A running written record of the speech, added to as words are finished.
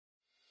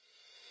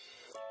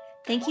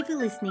Thank you for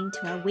listening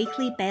to our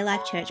weekly Bay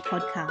Life Church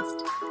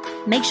podcast.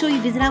 Make sure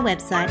you visit our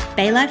website,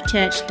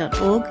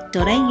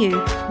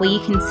 baylifechurch.org.au, where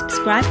you can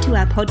subscribe to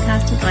our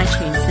podcast on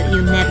iTunes so that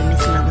you'll never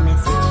miss another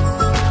message.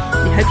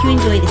 We hope you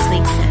enjoy this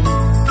week's sermon.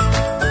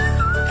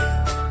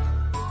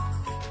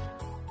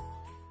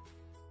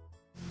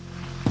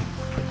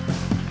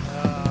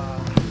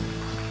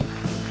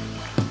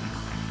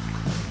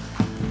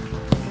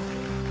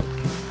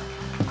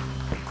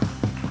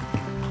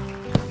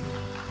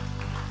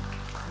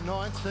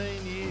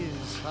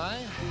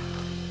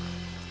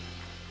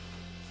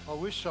 I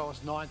wish I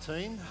was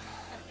 19.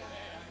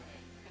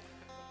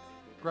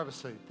 Grab a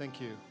seat,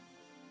 thank you.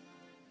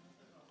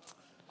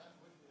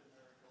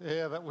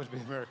 Yeah, that would be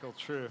a miracle,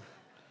 true.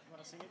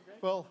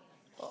 Well,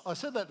 I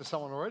said that to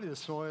someone already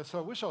this morning, so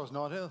I wish I was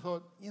 19. I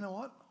thought, you know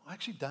what? I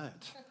actually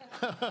don't.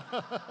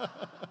 I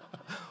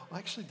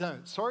actually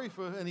don't. Sorry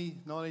for any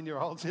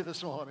 19-year-olds here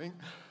this morning.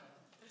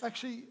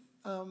 Actually,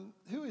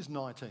 who is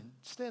 19?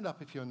 Stand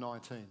up if you're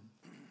 19.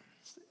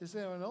 Is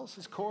there anyone else?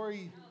 Is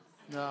Corey?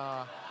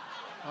 Nah.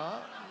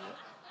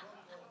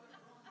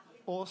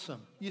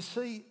 Awesome. You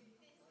see,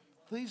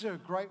 these are a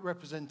great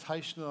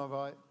representation of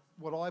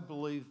what I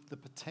believe the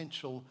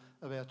potential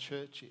of our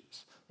church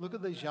is. Look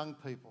at these young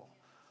people.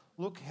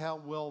 Look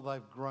how well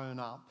they've grown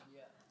up.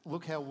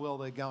 Look how well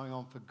they're going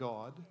on for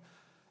God.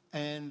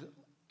 And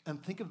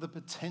think of the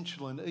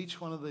potential in each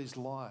one of these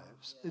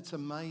lives. It's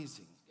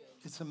amazing.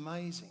 It's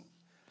amazing.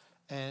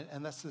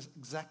 And that's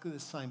exactly the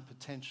same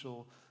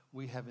potential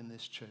we have in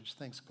this church.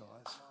 Thanks,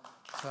 guys.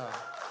 So,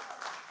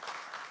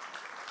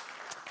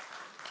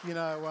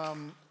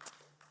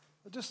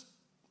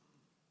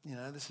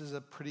 this is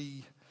a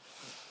pretty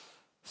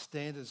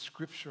standard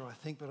scripture, I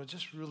think, but I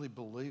just really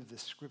believe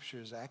this scripture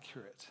is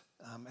accurate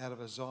out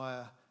of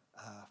Isaiah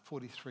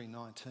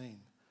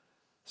 43:19.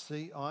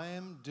 See, I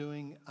am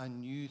doing a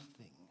new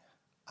thing.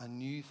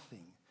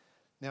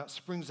 Now it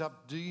springs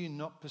up, do you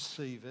not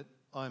perceive it?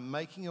 I'm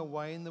making a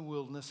way in the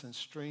wilderness and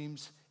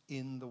streams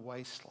in the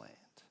wasteland.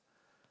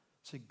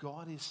 See,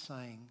 God is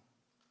saying,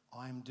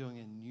 I am doing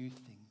a new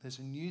thing. There's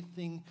a new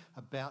thing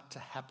about to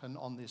happen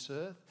on this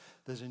earth.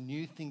 There's a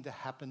new thing to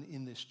happen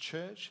in this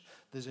church.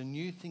 There's a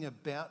new thing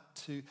about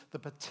the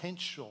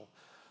potential,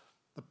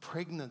 the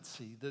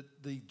pregnancy, the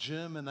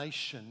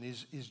germination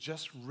is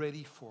just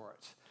ready for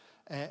it.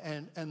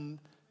 And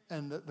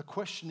the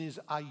question is,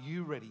 are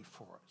you ready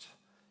for it?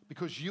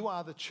 Because you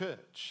are the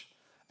church.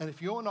 And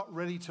if you're not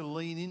ready to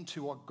lean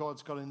into what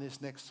God's got in this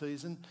next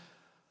season,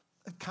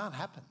 it can't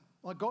happen.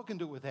 Like, God can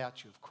do it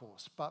without you, of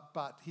course,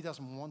 but he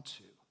doesn't want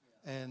to.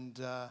 And,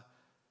 I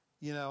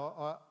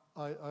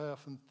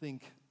often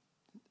think,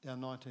 our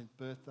 19th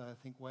birthday, I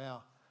think,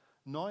 wow,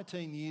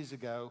 19 years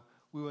ago,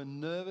 we were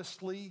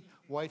nervously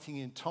waiting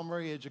in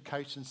Tomaree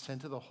Education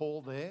Centre, the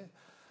hall there.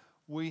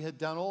 We had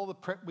done all the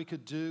prep we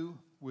could do.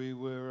 We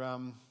were,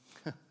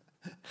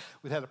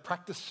 we'd had a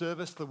practice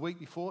service the week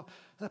before,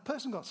 and a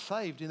person got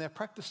saved in our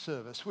practice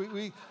service.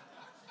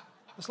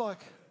 It's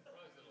like,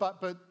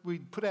 but we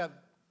put out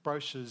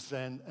brochures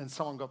and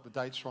someone got the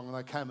dates wrong and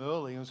they came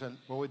early and said,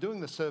 well, we're doing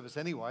the service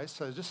anyway,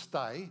 so just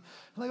stay.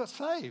 And they got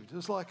saved. It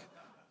was like,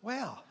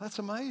 wow, that's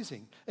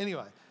amazing.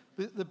 Anyway,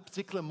 the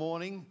particular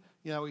morning,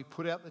 we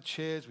put out the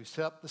chairs, we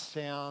set up the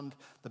sound,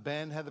 the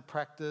band had the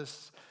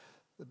practice,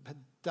 the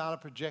data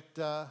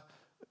projector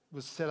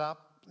was set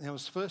up. And it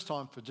was the first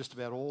time for just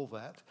about all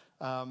that.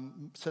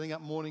 Setting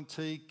up morning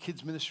tea,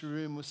 kids' ministry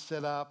room was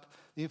set up,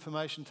 the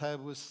information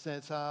table was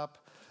set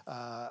up,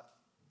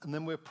 and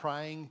then we're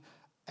praying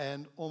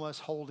and almost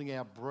holding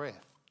our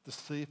breath to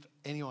see if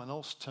anyone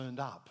else turned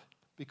up,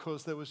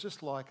 because there was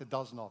just like a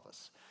dozen of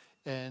us.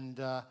 And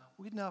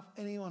we didn't know if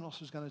anyone else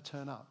was going to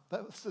turn up.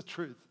 That was the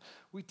truth.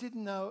 We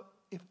didn't know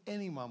if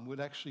anyone would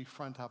actually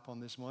front up on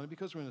this morning,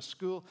 because we're in a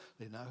school,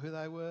 they didn't know who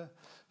they were,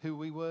 who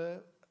we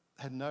were,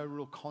 had no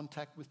real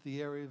contact with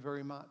the area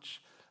very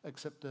much,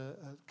 except a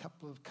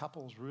couple of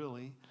couples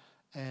really.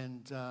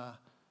 And God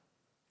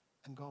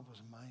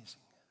was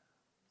amazing.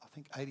 I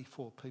think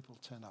 84 people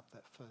turned up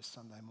that first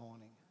Sunday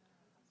morning.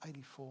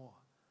 84.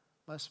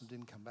 Most of them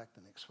didn't come back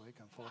the next week,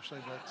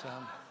 unfortunately, but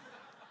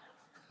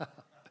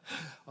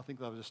I think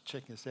they were just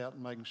checking us out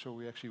and making sure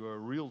we actually were a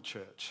real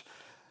church.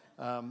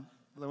 They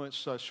weren't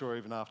so sure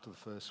even after the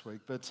first week.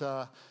 But,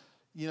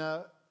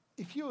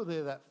 if you were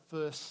there that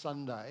first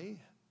Sunday,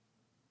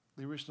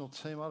 the original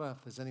team, I don't know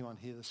if there's anyone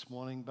here this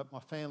morning, but my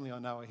family I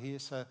know are here.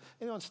 So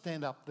anyone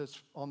stand up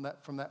that's on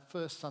that from that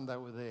first Sunday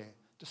we're there?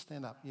 Just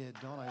stand up. Yeah,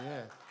 Donna,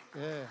 yeah.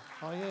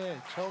 Oh,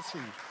 yeah, Chelsea.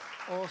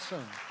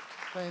 Awesome.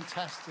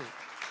 Fantastic.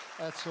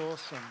 That's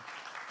awesome.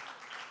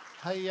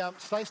 Hey,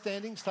 stay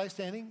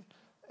standing.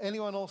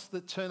 Anyone else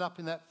that turned up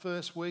in that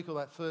first week or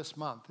that first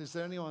month? Is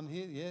there anyone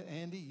here? Yeah,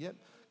 Andy, yep.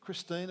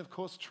 Christine, of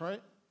course.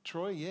 Troy,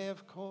 yeah,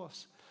 of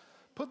course.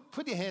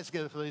 Put your hands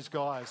together for these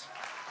guys.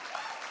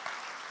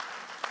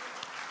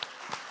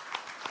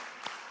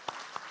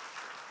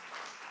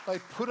 They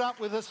put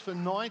up with us for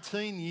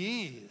 19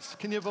 years.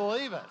 Can you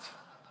believe it?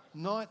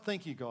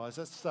 Thank you, guys.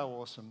 That's so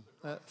awesome.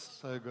 That's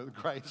so good. The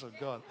grace of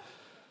God.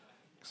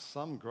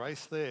 Some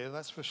grace there,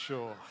 that's for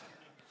sure.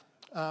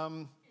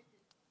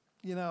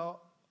 You know,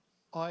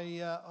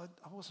 I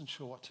wasn't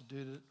sure what to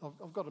do.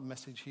 I've got a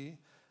message here.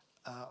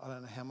 I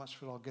don't know how much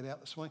of it I'll get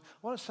out this morning.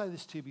 I want to say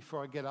this to you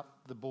before I get up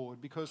the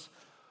board, because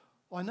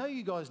I know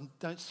you guys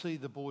don't see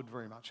the board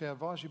very much. Our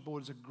advisory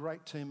board is a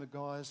great team of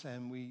guys,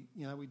 and we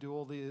do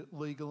all the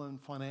legal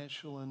and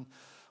financial and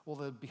all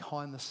the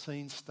behind the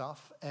scenes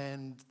stuff,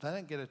 and they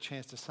don't get a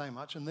chance to say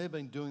much, and they've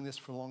been doing this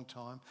for a long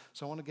time.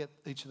 So I want to get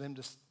each of them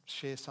to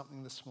share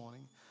something this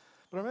morning.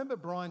 But I remember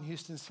Brian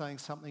Houston saying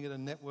something at a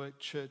network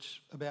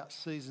church about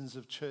seasons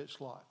of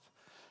church life,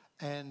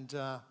 and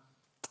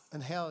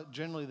how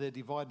generally they're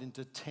divided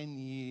into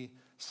 10-year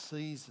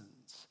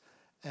seasons,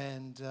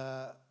 and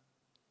that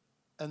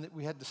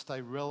we had to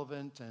stay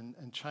relevant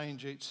and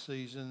change each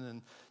season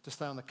and to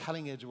stay on the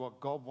cutting edge of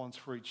what God wants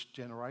for each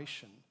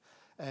generation.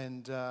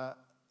 And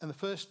the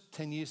first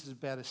 10 years is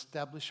about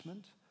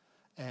establishment,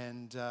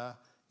 and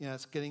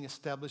it's getting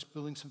established,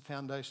 building some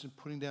foundations,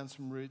 putting down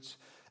some roots.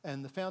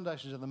 And the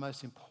foundations are the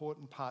most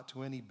important part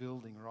to any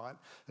building, right?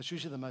 It's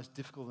usually the most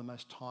difficult, the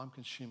most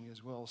time-consuming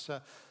as well. So,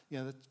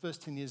 the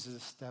first 10 years is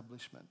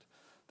establishment.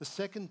 The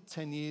second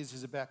 10 years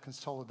is about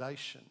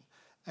consolidation,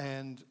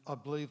 and I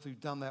believe we've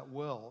done that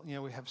well.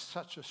 We have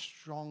such a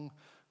strong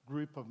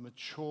group of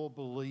mature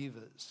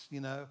believers,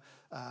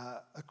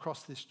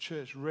 across this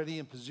church, ready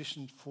and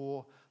positioned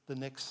for the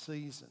next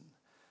season.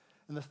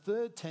 And the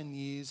third 10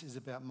 years is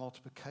about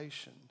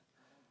multiplication,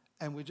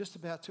 and we're just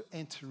about to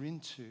enter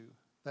into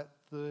that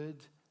third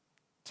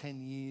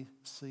 10-year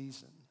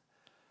season.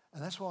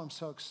 And that's why I'm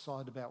so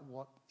excited about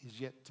what is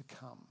yet to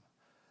come.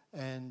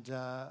 And,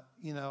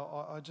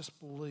 I just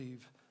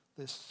believe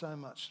there's so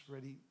much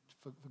ready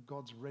for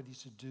God's ready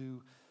to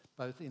do,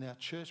 both in our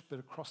church but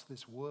across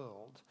this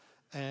world.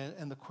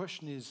 And the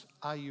question is,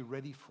 are you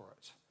ready for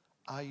it?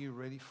 Are you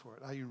ready for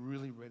it? Are you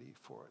really ready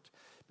for it?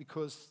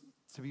 Because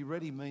to be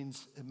ready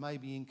means it may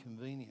be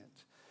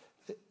inconvenient.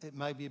 It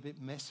may be a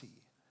bit messy.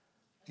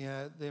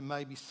 There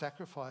may be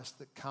sacrifice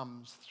that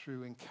comes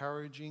through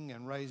encouraging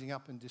and raising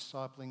up and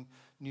discipling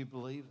new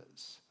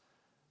believers.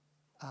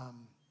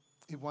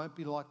 It won't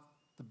be like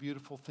the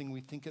beautiful thing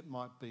we think it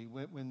might be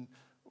when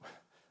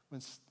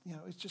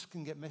it just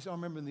can get messy. I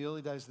remember in the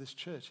early days of this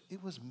church,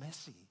 it was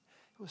messy.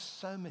 It was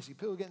so messy.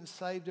 People were getting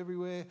saved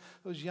everywhere.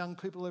 There was young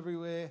people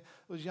everywhere.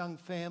 There was young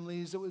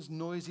families. It was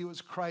noisy. It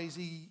was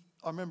crazy.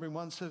 I remember in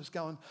one service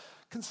going,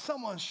 "Can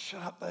someone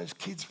shut up those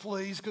kids,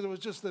 please?" Because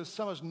there was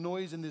so much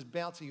noise in this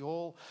bouncy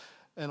hall.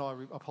 And I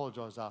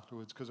apologised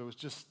afterwards because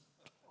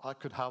I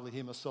could hardly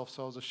hear myself,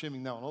 so I was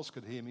assuming no one else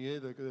could hear me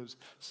either, because there was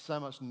so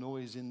much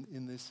noise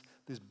in this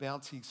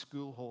bouncy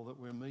school hall that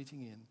we're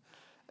meeting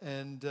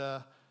in.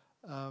 But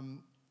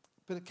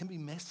it can be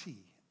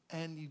messy,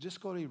 and you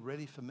just got to be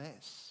ready for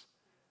mess.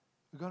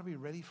 We've got to be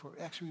ready for it.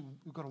 Actually,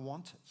 we've got to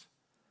want it.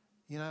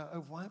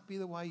 It won't be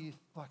the way you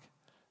like.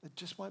 It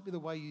just won't be the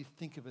way you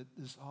think of it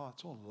as,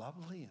 it's all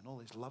lovely and all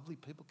these lovely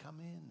people come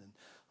in and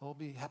all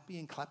be happy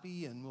and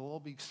clappy and we'll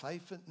all be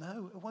safe.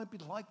 No, it won't be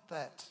like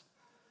that.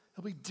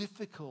 It'll be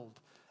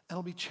difficult and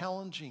it'll be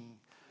challenging.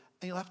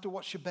 And you'll have to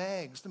watch your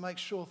bags to make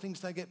sure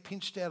things don't get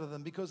pinched out of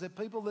them, because they're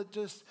people that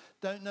just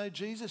don't know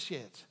Jesus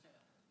yet.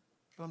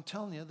 But I'm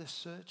telling you, they're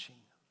searching.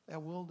 Our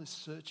world is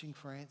searching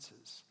for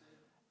answers.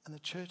 And the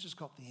church has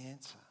got the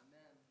answer.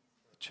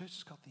 The church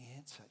has got the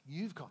answer.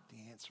 You've got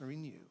the answer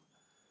in you.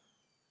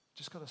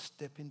 Just got to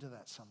step into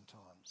that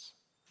sometimes.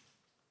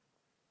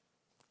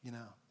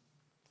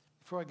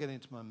 Before I get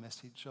into my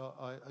message,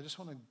 I just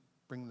want to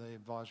bring the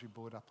advisory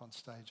board up on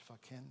stage if I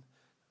can,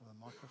 with a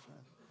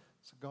microphone.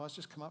 So guys,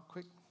 just come up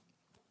quick.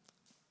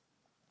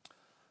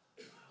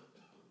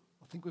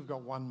 I think we've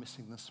got one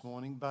missing this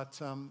morning,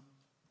 but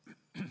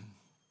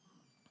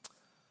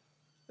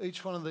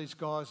each one of these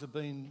guys have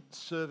been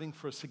serving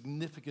for a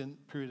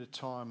significant period of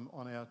time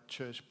on our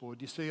church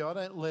board. You see, I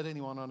don't let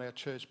anyone on our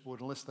church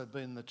board unless they've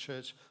been in the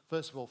church,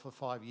 first of all, for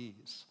 5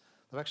 years.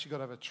 They've actually got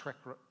to have a track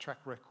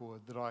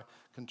record that I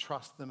can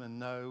trust them and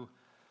know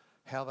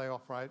how they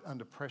operate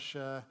under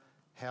pressure,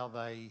 how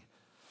they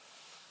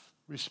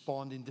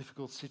respond in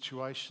difficult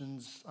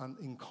situations,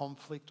 in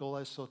conflict, all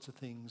those sorts of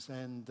things.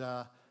 And,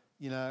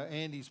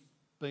 Andy's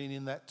been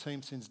in that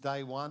team since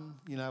day one.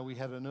 We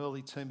had an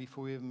early team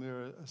before we even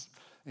were an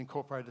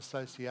incorporated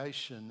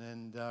association,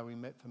 and we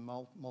met for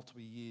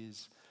multiple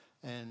years.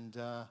 And,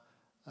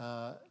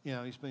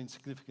 he's been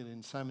significant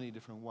in so many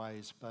different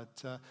ways.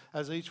 But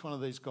as each one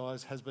of these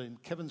guys has been,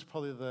 Kevin's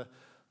probably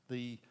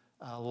the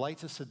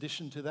latest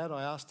addition to that.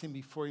 I asked him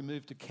before he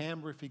moved to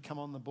Canberra if he'd come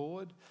on the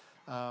board,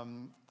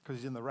 because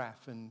he's in the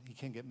RAF and he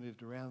can get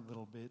moved around a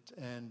little bit.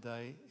 And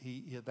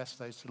he at that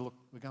stage said, "Look,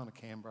 we're going to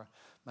Canberra.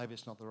 Maybe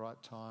it's not the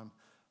right time."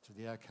 I said,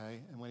 "Yeah,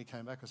 okay." And when he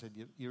came back, I said,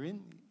 "You're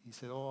in?" He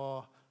said,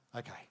 "Oh,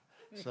 okay."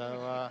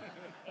 So,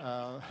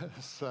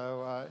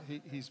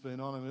 he's been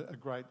on a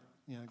great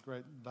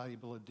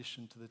valuable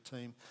addition to the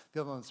team.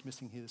 The other one that's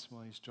missing here this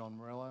morning is John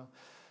Morello,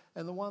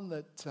 and the one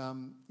that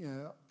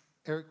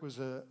Eric was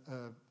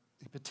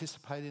he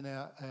participated in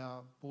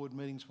our board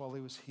meetings while he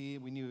was here.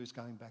 We knew he was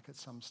going back at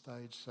some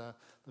stage, so there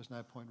was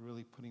no point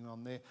really putting him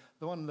on there.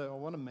 The one that I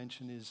want to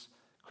mention is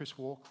Chris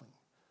Walkling.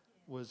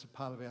 was a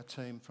part of our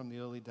team from the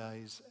early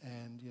days,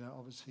 and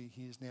obviously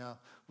he is now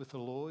with the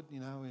Lord.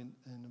 In I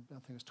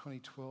think it was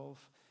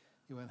 2012,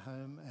 he went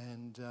home,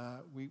 and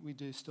we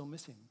do still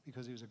miss him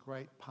because he was a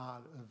great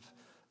part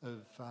of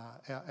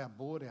our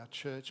board, our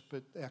church,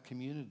 but our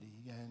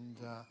community, and.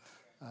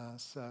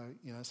 So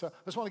I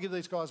just want to give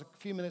these guys a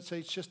few minutes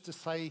each just to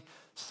say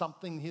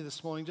something here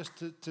this morning, just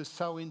to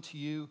sow into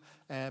you,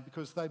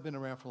 because they've been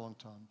around for a long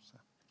time. So.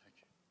 Thank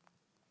you.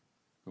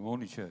 Good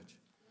morning, church.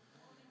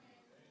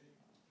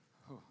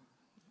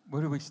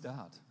 Where do we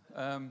start?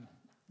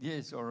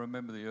 Yes, I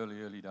remember the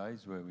early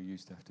days where we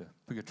used to have to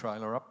pick a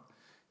trailer up,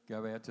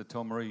 go out to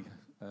Tomaree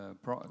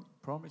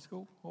Primary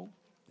School Hall,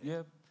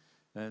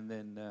 and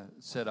then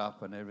set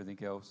up and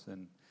everything else,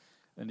 and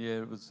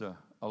it was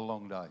a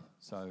long day.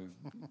 So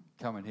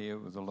coming here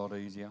was a lot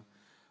easier.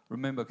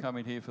 Remember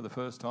coming here for the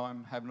first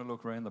time, having a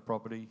look around the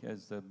property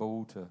as the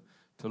bull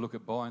to look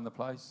at buying the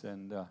place,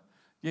 and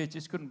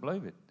just couldn't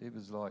believe it. It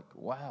was like,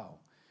 wow,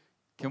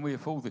 can we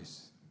afford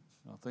this?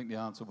 I think the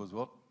answer was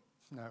what?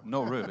 No.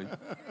 Not really.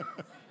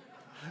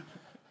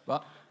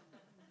 But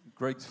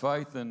Greg's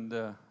faith and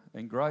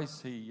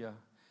grace, he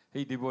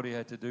did what he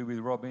had to do with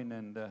Robin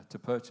and to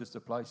purchase the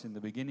place in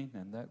the beginning,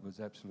 and that was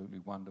absolutely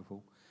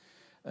wonderful.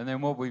 And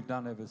then what we've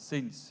done ever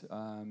since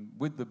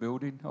with the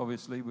building,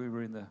 obviously we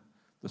were in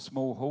the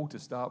small hall to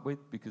start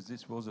with because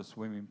this was a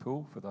swimming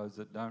pool, for those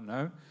that don't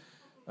know.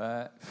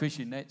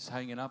 Fishing nets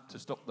hanging up to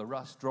stop the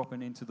rust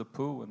dropping into the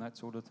pool and that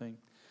sort of thing.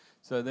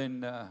 So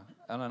then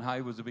Alan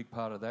Hay was a big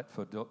part of that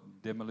for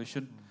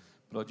demolition,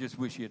 but I just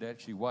wish he had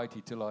actually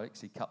waited till I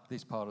actually cut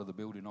this part of the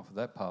building off of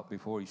that part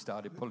before he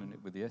started pulling it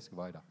with the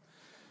excavator.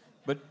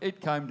 But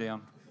it came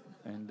down,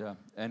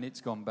 and it's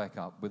gone back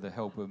up with the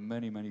help of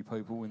many, many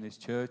people in this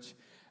church,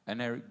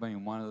 and Eric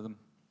being one of them.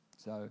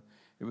 So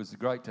it was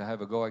great to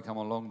have a guy come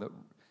along that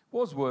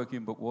was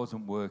working but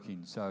wasn't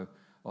working, so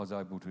I was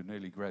able to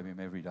nearly grab him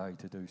every day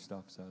to do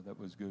stuff, so that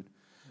was good.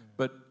 Yeah.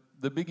 But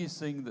the biggest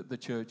thing that the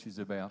church is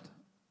about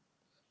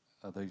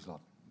are these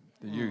lot,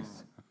 the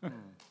youth.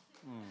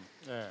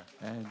 Yeah.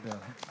 And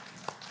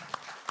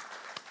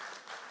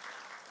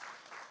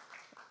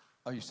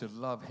I used to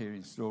love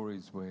hearing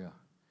stories where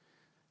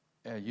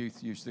our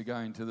youth used to go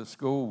into the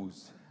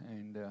schools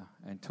and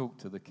talk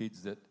to the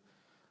kids that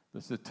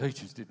the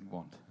teachers didn't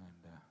want,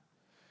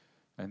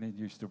 and then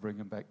used to bring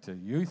them back to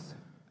youth,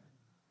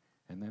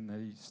 and then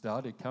they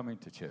started coming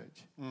to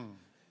church,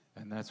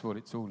 and that's what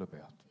it's all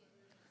about.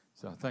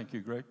 So thank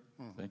you, Greg.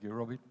 Thank you,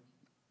 Robbie.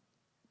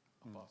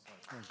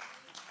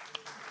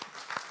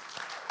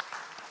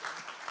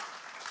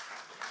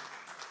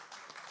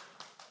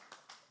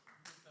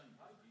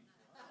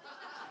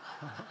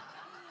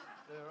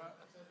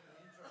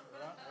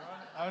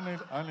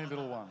 Only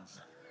little ones.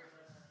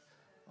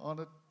 I want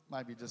to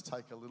maybe just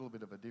take a little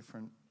bit of a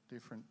different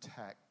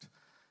tact.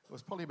 It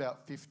was probably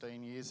about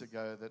 15 years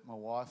ago that my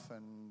wife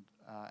and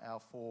our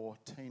 4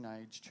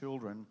 teenage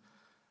children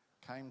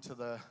came to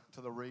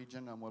the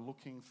region and were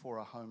looking for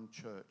a home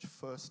church.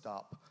 First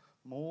up,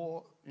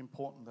 more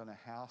important than a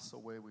house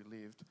or where we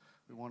lived,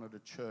 we wanted a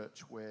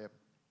church where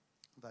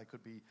they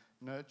could be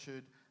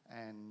nurtured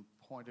and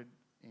pointed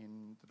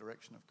in the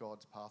direction of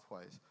God's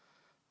pathways.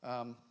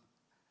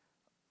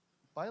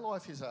 Bay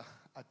Life is a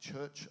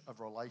church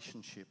of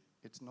relationship.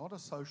 It's not a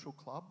social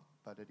club,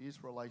 but it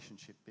is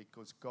relationship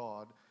because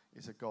God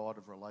is a God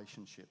of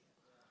relationship.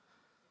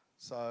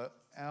 So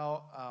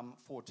our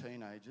 4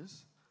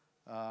 teenagers,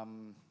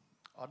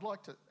 I'd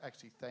like to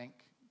actually thank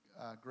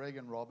Greg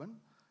and Robin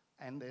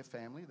and their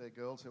family. They're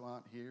girls who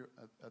aren't here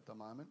at the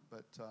moment,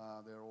 but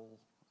they're all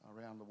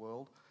around the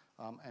world.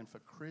 And for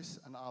Chris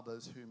and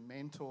others who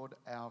mentored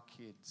our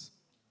kids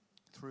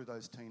through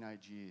those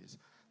teenage years.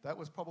 That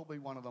was probably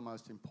one of the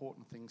most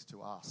important things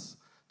to us,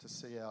 to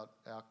see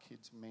our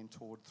kids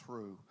mentored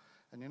through.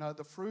 And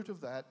the fruit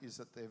of that is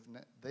that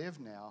they've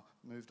now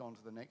moved on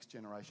to the next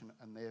generation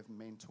and they've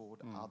mentored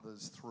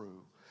others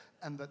through.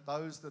 And that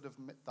those that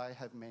they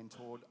have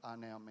mentored are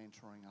now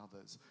mentoring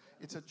others.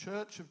 It's a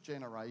church of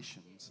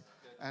generations,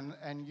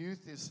 and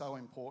youth is so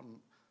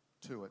important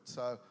to it.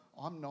 So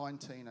I'm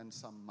 19 and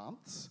some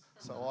months,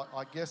 so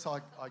I guess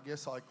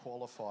I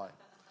qualify.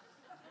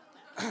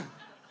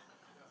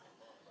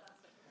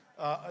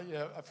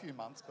 A few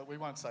months, but we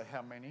won't say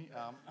how many.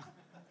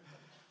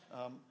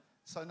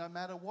 So no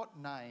matter what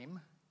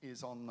name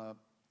is on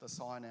the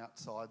sign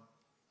outside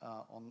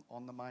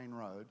on the main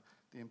road,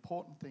 the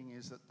important thing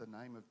is that the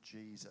name of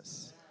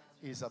Jesus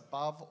is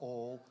above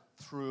all,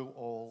 through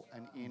all,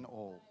 and in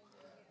all.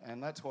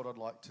 And that's what I'd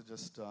like to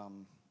just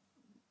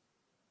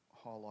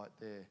highlight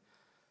there.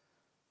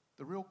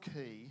 The real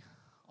key,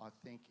 I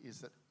think, is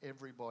that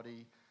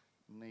everybody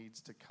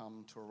needs to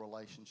come to a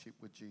relationship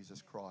with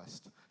Jesus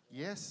Christ.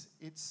 Yes,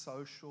 it's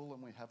social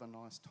and we have a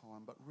nice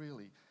time, but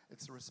really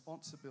it's a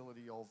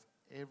responsibility of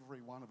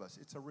every one of us.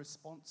 It's a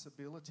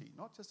responsibility,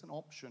 not just an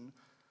option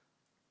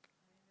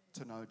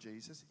to know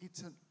Jesus.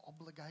 It's an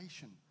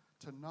obligation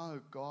to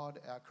know God,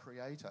 our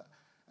Creator.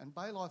 And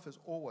Bay Life has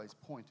always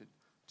pointed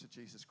to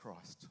Jesus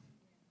Christ.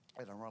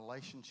 and a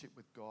relationship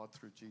with God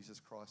through Jesus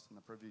Christ and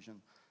the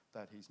provision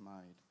that he's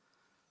made.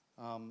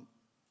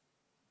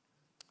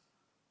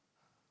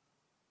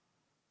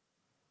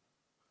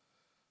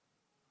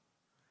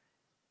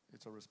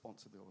 It's a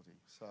responsibility.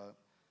 So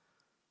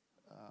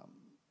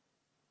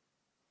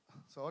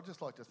I'd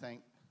just like to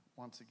thank,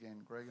 once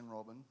again, Greg and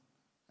Robin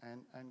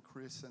and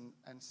Chris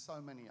and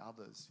so many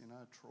others,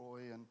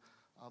 Troy and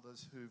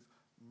others who've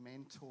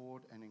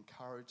mentored and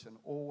encouraged and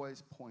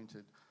always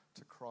pointed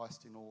to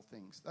Christ in all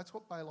things. That's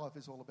what Bay Life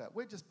is all about.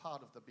 We're just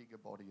part of the bigger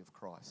body of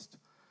Christ.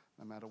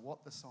 No matter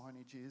what the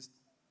signage is,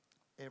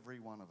 every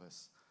one of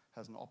us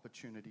has an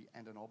opportunity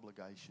and an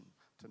obligation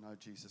to know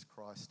Jesus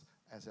Christ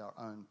as our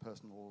own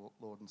personal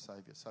Lord and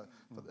Saviour. So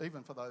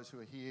even for those who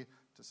are here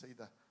to see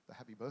the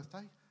happy birthday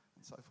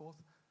and so forth,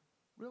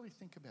 really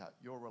think about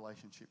your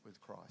relationship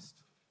with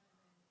Christ.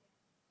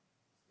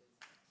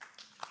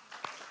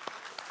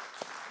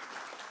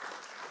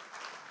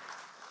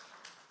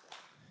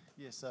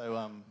 Yeah,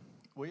 so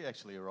we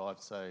actually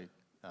arrived,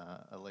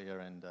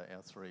 Aaliyah and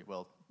our three,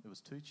 well, it was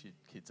two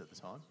kids at the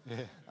time,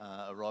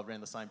 arrived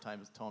around the same time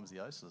as the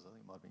Oasters. I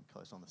think it might have been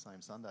close on the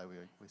same Sunday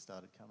we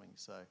started coming,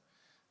 so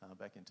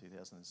back in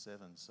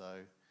 2007. So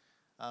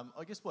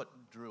I guess what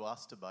drew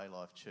us to Bay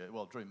Life Church,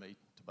 drew me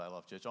to Bay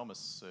Life Church, I'm a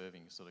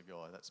serving sort of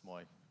guy. That's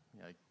my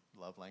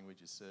love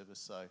language is service.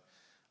 So,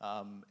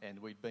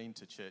 and we'd been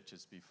to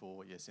churches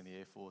before, yes, in the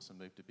Air Force and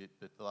moved a bit,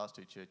 but the last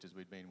two churches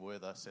we'd been were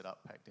the set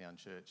up, packed down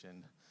church,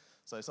 and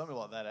so something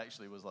like that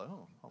actually was like,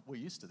 oh, we're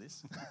used to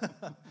this.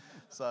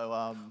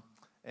 So,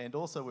 and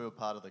also we were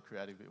part of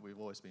we've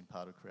always been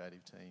part of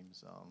creative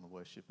teams on the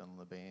worship and on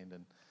the band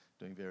and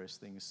doing various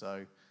things.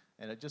 So,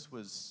 and it just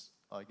was,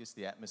 I guess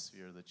the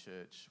atmosphere of the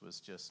church was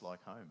just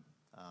like home.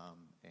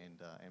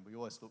 And we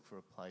always looked for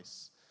a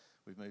place,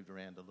 we've moved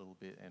around a little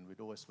bit, and we'd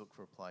always look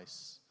for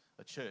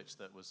a church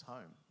that was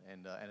home.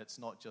 And it's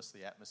not just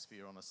the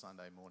atmosphere on a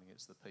Sunday morning,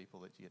 it's the people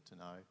that you get to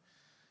know.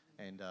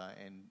 And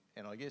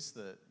I guess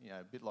that,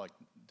 a bit like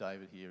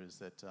David here is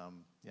that,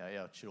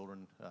 our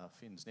children,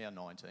 Finn's now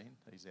 19,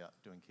 he's out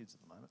doing kids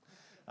at the moment.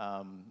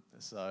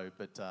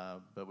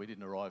 But we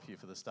didn't arrive here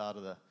for the start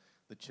of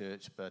the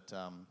church, but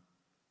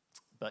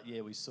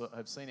yeah, we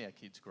have seen our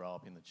kids grow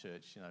up in the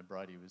church.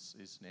 Brady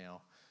is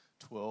now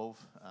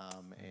 12,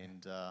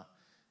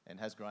 and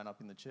has grown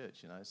up in the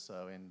church,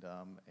 So and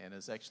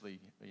it's actually,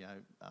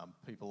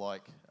 people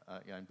like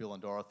Bill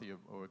and Dorothy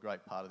were a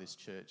great part of this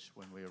church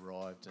when we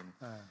arrived,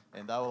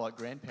 and they were like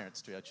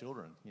grandparents to our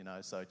children,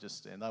 So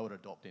and they would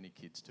adopt any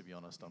kids, to be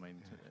honest. I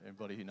mean,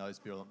 everybody who knows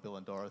Bill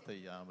and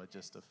Dorothy are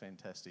just a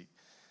fantastic,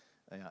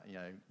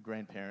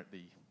 grandparent,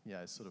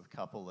 sort of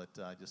couple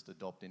that just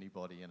adopt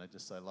anybody and are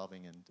just so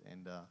loving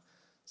and.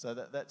 So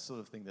that sort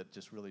of thing that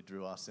just really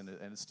drew us, and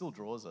it still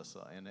draws us.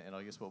 And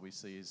I guess what we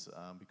see is,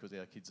 because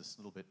our kids are a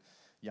little bit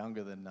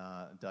younger than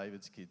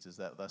David's kids, is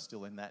that they're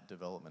still in that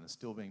development and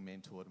still being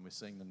mentored, and we're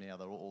seeing them now.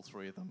 They're all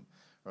three of them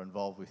are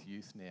involved with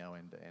youth now,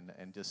 and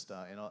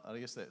I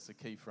guess that's the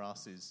key for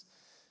us is,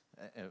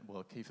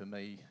 key for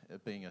me,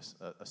 being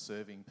a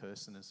serving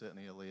person, and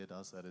certainly Aaliyah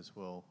does that as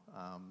well,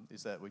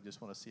 is that we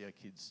just want to see our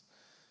kids,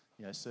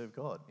 serve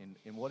God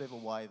in whatever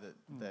way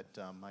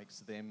that makes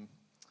them.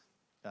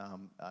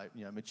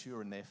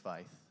 Mature in their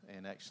faith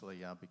and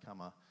actually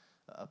become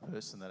a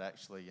person that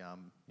actually,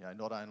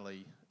 not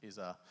only is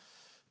a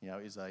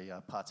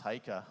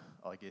partaker,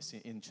 I guess,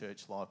 in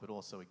church life, but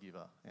also a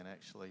giver, and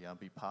actually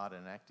be part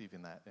and active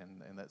in that.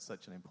 And that's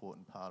such an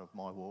important part of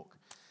my walk.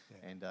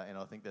 Yeah. And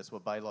I think that's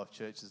what Bay Life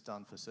Church has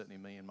done for certainly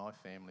me and my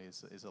family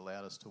is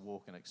allowed us to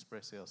walk and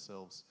express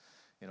ourselves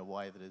in a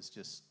way that is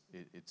just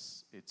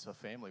it's a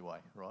family way,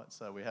 right?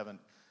 So we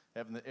haven't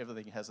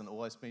everything hasn't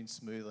always been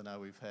smooth. I know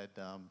we've had.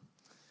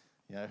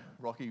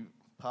 Rocky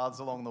paths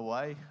along the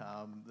way.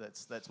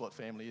 That's what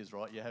family is,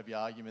 right? You have your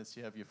arguments,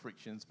 you have your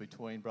frictions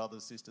between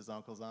brothers, sisters,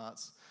 uncles,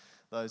 aunts.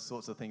 Those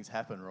sorts of things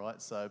happen, right?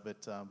 So,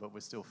 but we're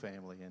still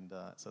family, and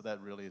so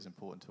that really is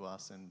important to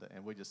us, and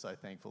we're just so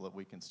thankful that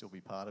we can still be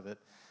part of it,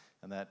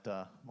 and that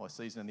my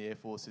season in the Air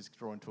Force is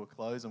drawing to a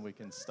close, and we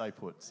can stay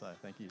put. So,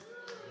 thank you.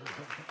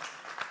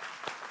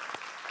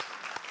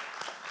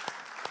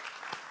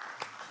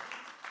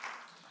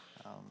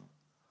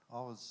 I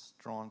was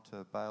drawn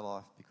to Bay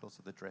Life because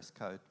of the dress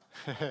code.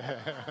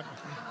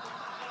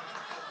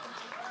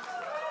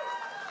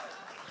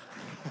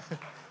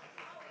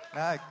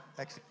 No,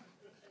 actually,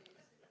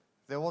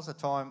 there was a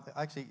time,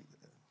 actually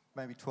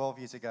maybe 12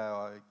 years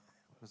ago, I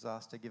was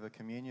asked to give a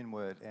communion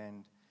word,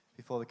 and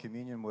before the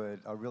communion word,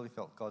 I really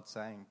felt God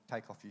saying,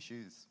 take off your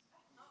shoes.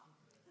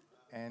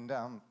 And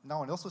no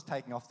one else was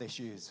taking off their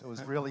shoes. It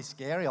was really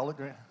scary. I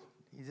looked around,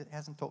 he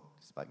hasn't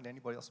spoken to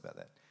anybody else about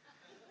that.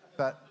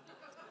 But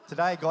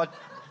Today,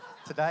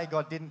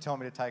 God didn't tell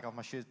me to take off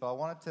my shoes, but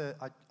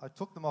I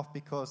took them off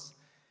because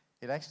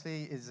it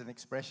actually is an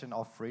expression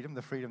of freedom,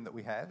 the freedom that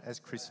we have, as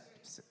Chris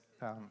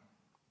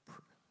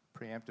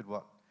preempted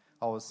what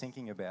I was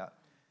thinking about,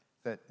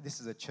 that this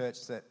is a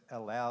church that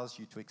allows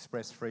you to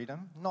express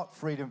freedom, not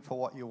freedom for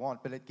what you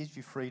want, but it gives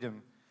you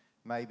freedom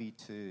maybe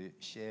to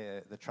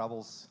share the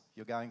troubles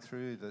you're going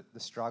through, the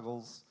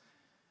struggles,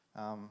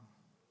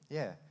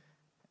 Yeah,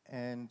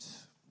 and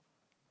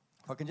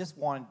if I can just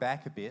wind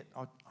back a bit,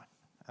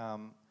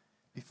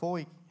 before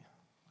we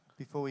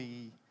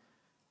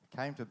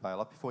came to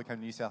Baylor, before we came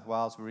to New South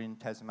Wales, we were in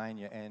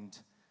Tasmania, and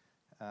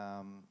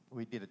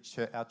we did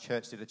our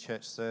church did a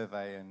church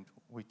survey, and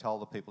we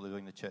told the people who were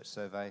doing the church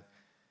survey,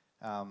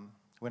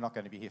 we're not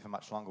going to be here for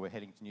much longer, we're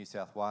heading to New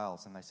South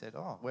Wales. And they said,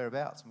 oh,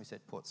 whereabouts? And we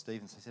said, Port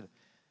Stephens. They said,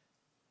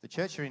 the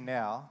church you're in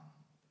now,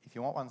 if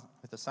you want one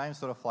with the same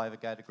sort of flavour,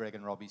 go to Greg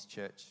and Robbie's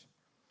church.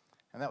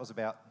 And that was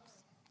about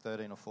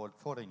 13 or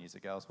 14 years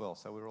ago as well,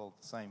 so we were all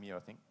the same year, I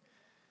think.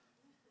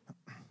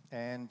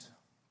 And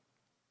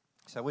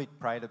so we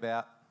prayed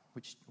about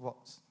what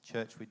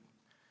church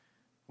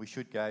we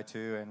should go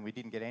to, and we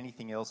didn't get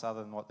anything else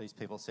other than what these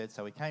people said.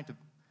 So I came to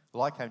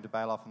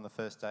Baylor from the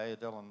first day.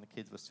 Adele and the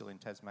kids were still in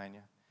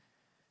Tasmania.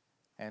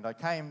 And I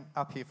came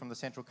up here from the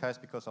Central Coast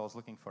because I was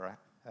looking for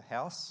a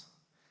house,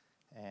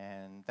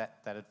 and that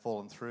had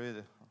fallen through.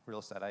 The real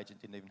estate agent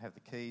didn't even have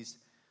the keys.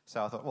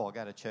 So I thought, well, I'll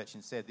go to church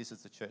instead. This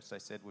is the church they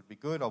said would be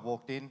good. I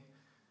walked in.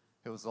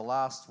 It was the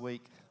last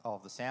week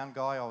of the sound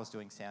guy. I was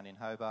doing sound in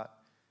Hobart,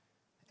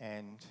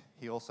 and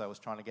he also was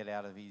trying to get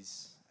out of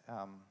his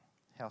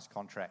house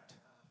contract.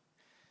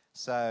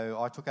 So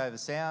I took over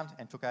sound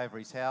and took over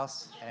his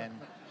house, and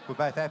we're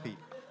both happy.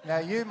 Now,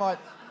 you might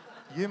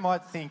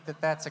think that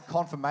that's a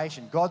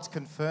confirmation. God's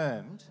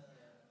confirmed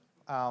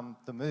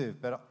the move,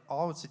 but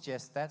I would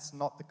suggest that's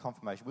not the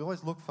confirmation. We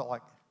always look for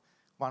like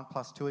 1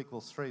 + 2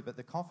 = 3, but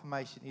the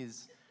confirmation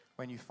is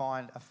when you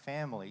find a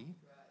family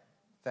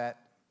that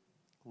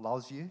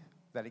loves you,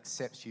 that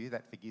accepts you,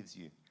 that forgives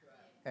you.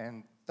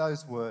 And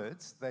those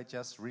words, they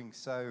just ring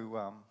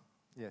so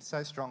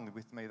strongly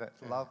with me, that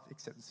love,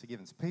 acceptance,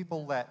 forgiveness.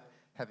 People that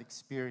have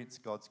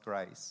experienced God's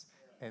grace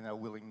and are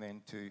willing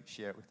then to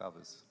share it with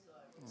others.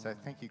 So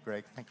thank you,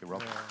 Greg. Thank you,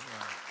 Rob.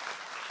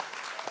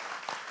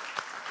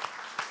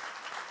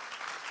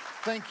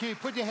 Thank you.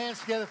 Put your hands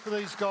together for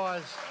these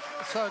guys.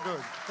 So good.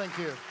 Thank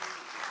you.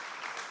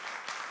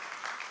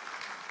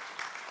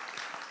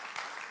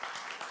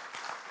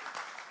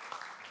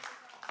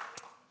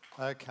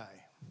 Okay.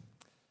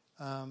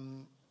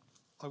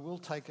 I will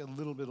take a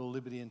little bit of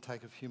liberty and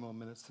take a few more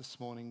minutes this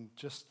morning.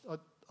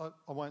 I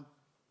won't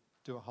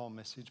do a whole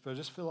message, but I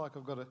just feel like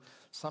I've got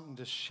something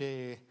to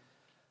share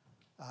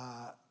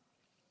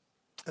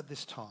at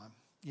this time.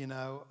 You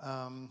know,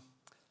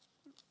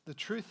 the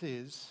truth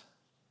is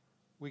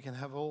we can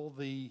have all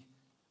the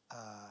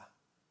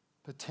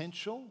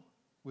potential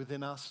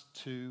within us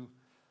to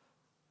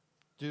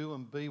do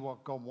and be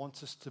what God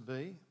wants us to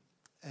be,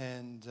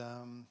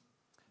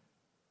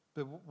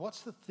 but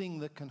what's the thing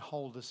that can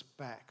hold us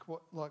back?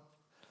 What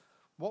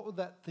would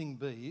that thing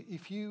be?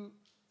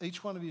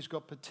 Each one of you's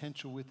got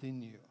potential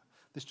within you.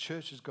 This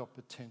church has got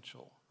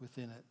potential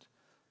within it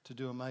to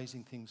do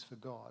amazing things for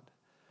God.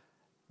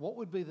 What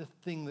would be the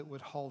thing that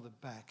would hold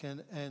it back?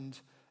 And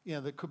you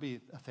know, there could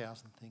be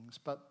 1,000 things,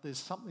 but there's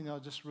something I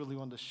just really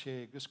want to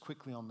share just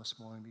quickly on this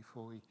morning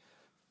before we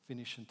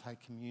finish and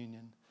take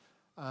communion.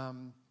 I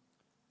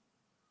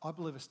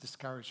believe it's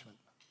discouragement.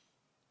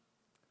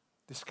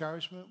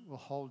 Discouragement will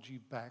hold you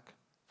back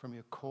from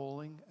your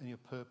calling and your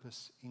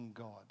purpose in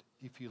God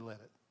if you let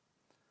it.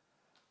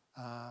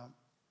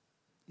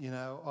 You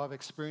know, I've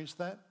experienced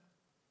that.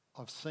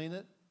 I've seen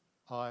it.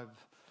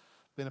 I've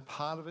been a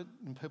part of it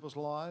in people's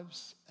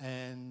lives.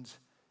 And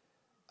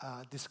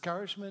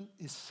discouragement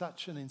is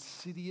such an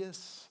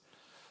insidious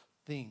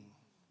thing.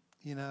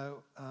 You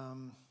know,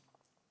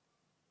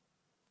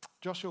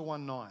 Joshua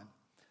 1:9.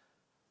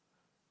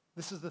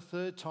 This is the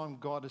third time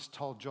God has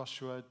told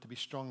Joshua to be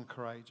strong and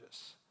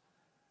courageous.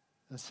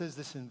 And it says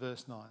this in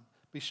verse 9.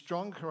 Be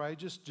strong and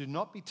courageous. Do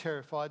not be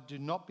terrified. Do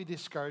not be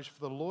discouraged, for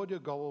the Lord your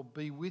God will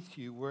be with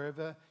you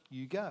wherever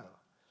you go.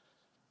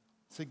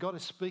 See, God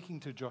is speaking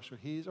to Joshua.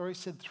 He's already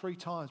said 3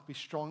 times, be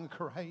strong and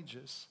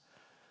courageous.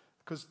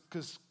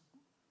 Because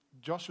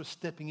Joshua's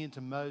stepping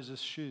into Moses'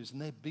 shoes,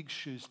 and they're big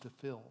shoes to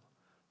fill,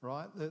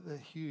 right? They're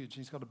huge.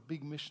 He's got a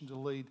big mission to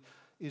lead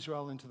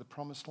Israel into the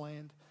promised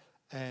land.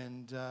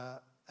 And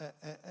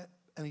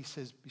he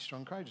says, be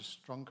strong, courageous,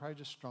 strong,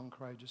 courageous, strong,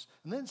 courageous.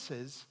 And then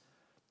says,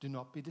 do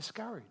not be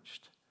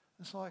discouraged.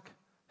 It's like,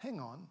 hang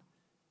on.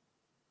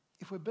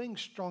 If we're being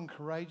strong,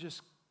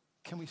 courageous,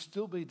 can we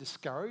still be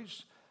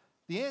discouraged?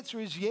 The answer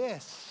is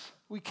yes,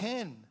 we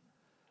can.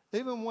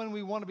 Even when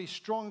we want to be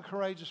strong and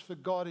courageous for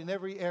God in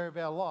every area of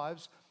our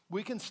lives,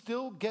 we can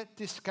still get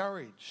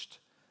discouraged.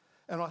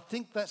 And I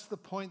think that's the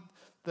point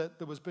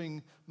that was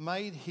being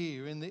made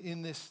here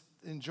in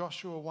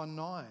Joshua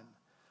 1:9.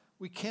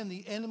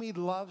 The enemy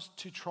loves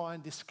to try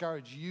and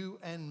discourage you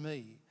and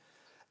me.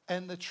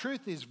 And the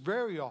truth is,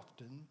 very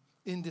often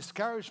in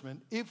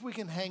discouragement, if we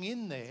can hang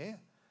in there,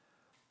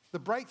 the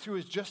breakthrough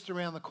is just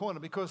around the corner,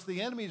 because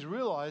the enemies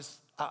realise,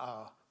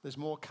 there's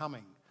more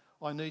coming.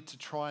 I need to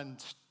try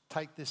and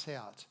take this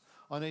out.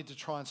 I need to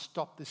try and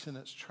stop this in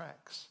its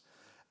tracks.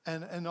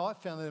 And I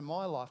found that in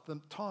my life, the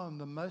time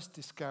I'm most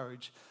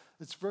discouraged,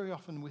 it's very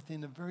often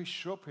within a very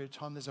short period of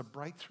time, there's a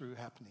breakthrough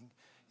happening.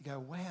 You go,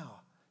 wow.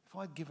 If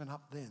I'd given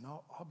up then,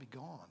 I'll be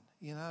gone.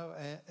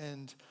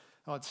 and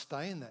I'd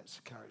stay in that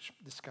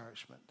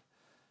discouragement.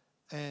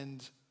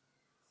 And,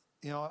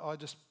 I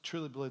just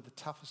truly believe the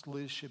toughest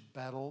leadership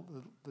battle,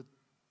 the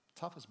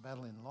toughest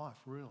battle in life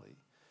really,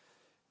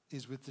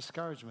 is with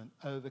discouragement,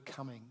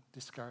 overcoming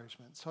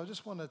discouragement. So I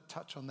just want to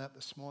touch on that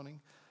this morning.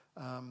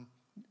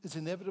 It's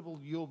inevitable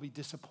you'll be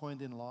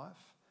disappointed in life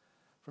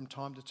from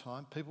time to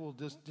time. People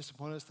will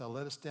disappoint us, they'll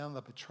let us down,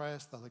 they'll betray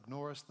us, they'll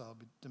ignore us, they'll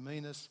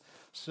demean us.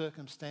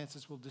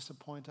 Circumstances will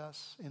disappoint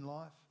us in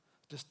life.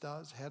 It just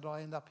does. How did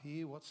I end up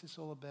here? What's this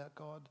all about,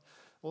 God?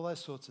 All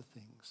those sorts of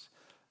things.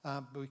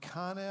 But we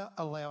can't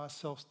allow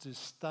ourselves to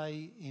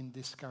stay in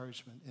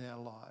discouragement in our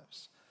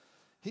lives.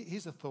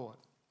 Here's a thought.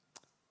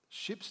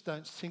 Ships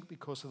don't sink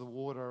because of the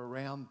water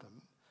around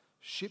them.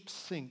 Ships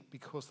sink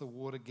because the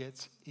water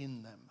gets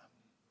in them.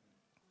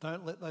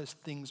 Don't let those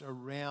things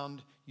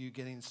around you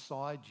get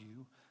inside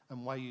you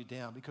and weigh you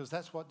down, because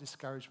that's what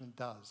discouragement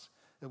does.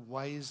 It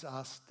weighs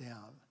us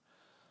down.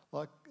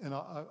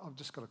 I've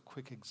just got a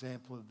quick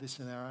example of this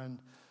in our own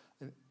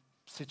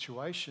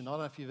situation. I don't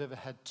know if you've ever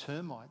had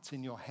termites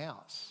in your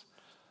house.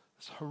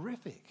 It's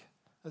horrific.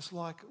 It's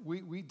like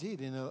we did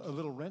in a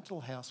little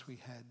rental house we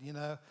had,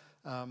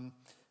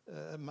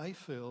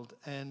 Mayfield,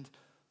 and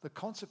the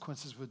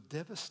consequences were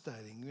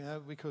devastating,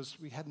 because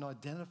we hadn't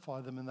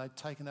identified them and they'd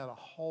taken out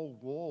a whole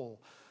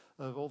wall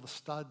of all the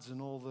studs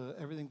and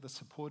everything that's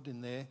supported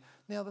in there.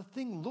 Now, the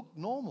thing looked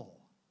normal.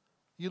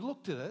 You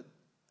looked at it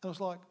and it was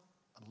like,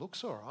 it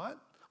looks all right.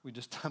 We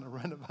just done a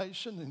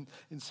renovation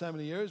in so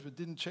many areas but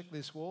didn't check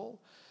this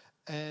wall.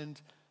 And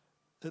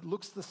it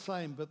looks the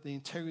same, but the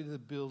integrity of the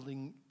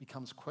building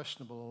becomes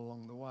questionable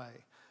along the way.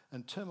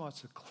 And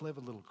termites are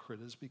clever little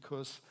critters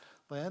because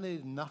they only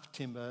need enough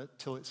timber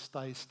till it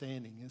stays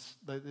standing.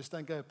 They just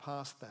don't go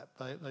past that.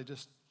 They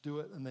just do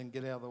it and then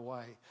get out of the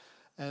way.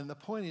 And the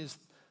point is,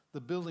 the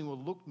building will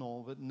look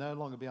normal but no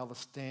longer be able to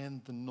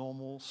stand the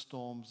normal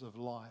storms of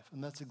life.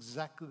 And that's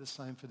exactly the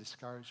same for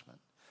discouragement.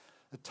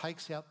 It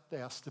takes out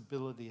our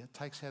stability, it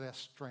takes out our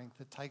strength,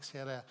 it takes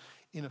out our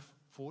inner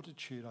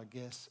fortitude, I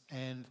guess,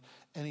 and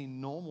any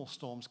normal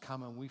storms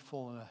come and we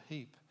fall in a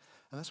heap.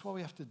 And that's why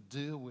we have to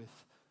deal with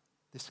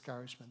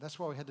discouragement. That's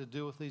why we had to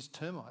deal with these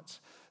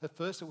termites. At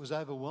first it was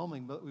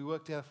overwhelming, but we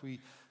worked out if we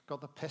got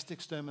the pest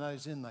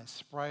exterminators in, they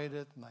sprayed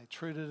it and they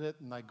treated it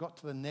and they got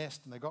to the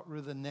nest and they got rid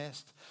of the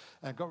nest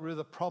and got rid of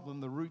the problem,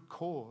 the root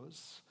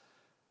cause,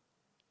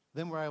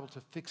 then we're able to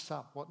fix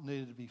up what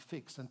needed to be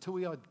fixed until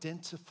we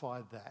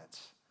identify that.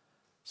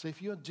 So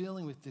if you're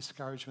dealing with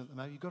discouragement at the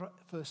moment, you've got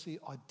to firstly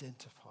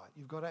identify it.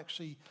 You've got to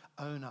actually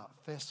own up,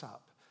 fess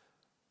up.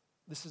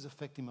 This is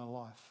affecting my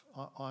life.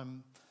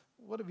 I'm,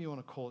 whatever you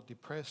want to call it,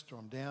 depressed, or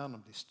I'm down,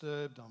 I'm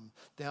disturbed, I'm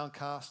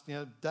downcast.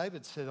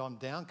 David said, I'm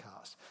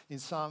downcast in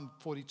Psalm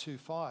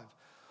 42:5.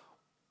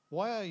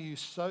 Why are you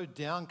so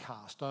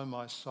downcast, O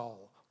my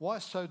soul? Why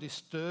so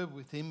disturbed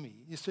within me?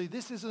 You see,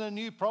 this isn't a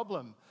new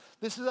problem.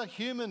 This is a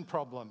human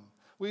problem.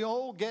 We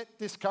all get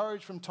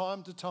discouraged from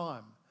time to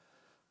time.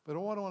 But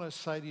what I want to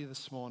say to you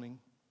this morning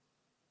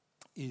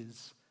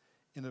is,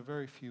 in a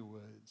very few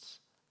words,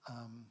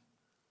 you've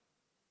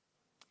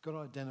got to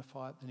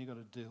identify it, then you've got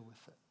to deal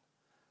with it.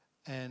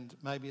 And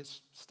maybe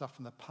it's stuff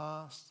from the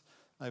past,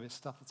 maybe it's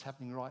stuff that's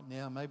happening right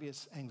now, maybe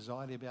it's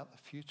anxiety about the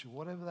future,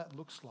 whatever that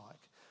looks like.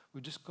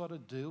 We've just got to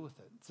deal with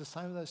it. It's the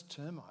same with those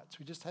termites.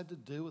 We just had to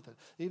deal with it.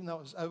 Even though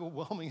it was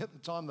overwhelming at the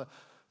time,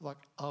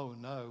 oh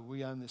no,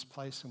 we own this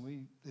place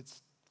and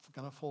it's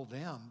going to fall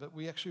down. But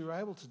we actually were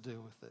able to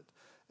deal with it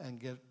and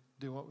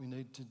do what we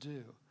need to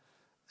do.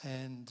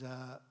 And,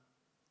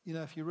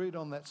 if you read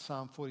on that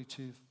Psalm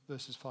 42,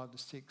 verses 5 to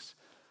 6,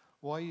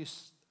 why are you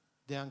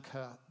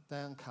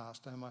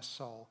downcast, O my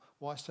soul?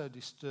 Why so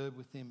disturbed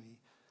within me?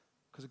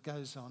 Because it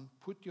goes on,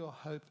 put your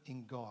hope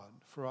in God,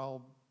 for I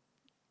will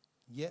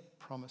yet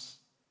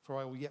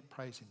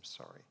praise him,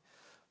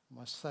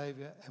 my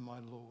Saviour and my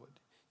Lord.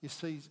 You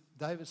see,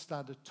 David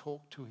started to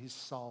talk to his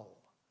soul.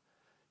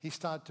 He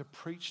started to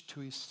preach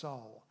to his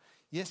soul.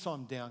 Yes,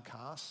 I'm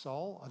downcast,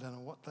 soul. I don't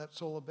know what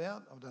that's all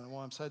about. I don't know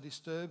why I'm so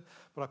disturbed.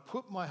 But I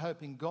put my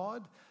hope in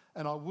God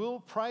and I will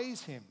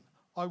praise him.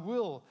 I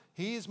will.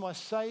 He is my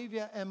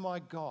Saviour and my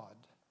God.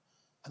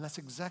 And that's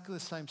exactly the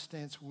same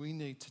stance we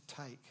need to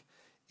take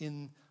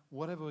in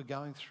whatever we're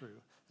going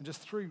through. And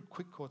just three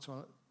quick thoughts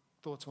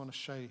I want to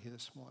show you here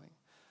this morning.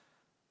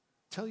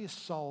 Tell your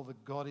soul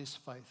that God is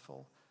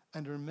faithful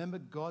and remember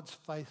God's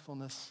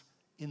faithfulness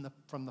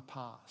from the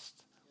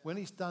past. When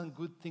he's done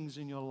good things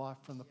in your life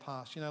from the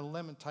past.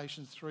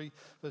 Lamentations 3,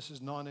 verses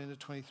 19 to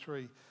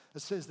 23.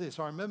 It says this,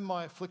 I remember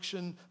my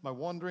affliction, my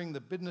wandering, the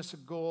bitterness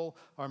of gall.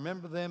 I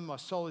remember them. My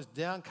soul is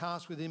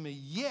downcast within me.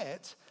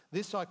 Yet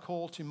this I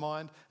call to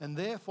mind, and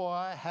therefore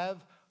I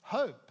have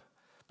hope.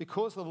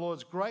 Because of the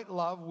Lord's great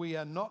love, we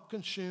are not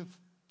consumed,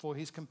 for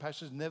his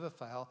compassions never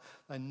fail.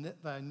 They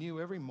are new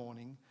every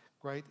morning.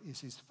 Great is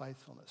his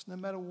faithfulness. No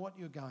matter what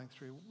you're going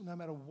through, no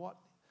matter what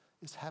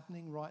is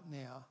happening right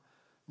now,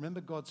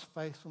 remember God's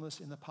faithfulness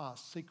in the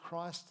past. See,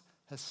 Christ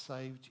has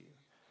saved you.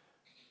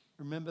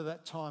 Remember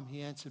that time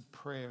he answered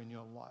prayer in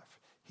your life.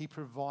 He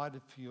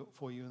provided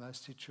for you in those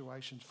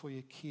situations, for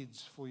your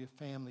kids, for your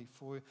family,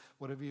 for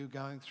whatever you're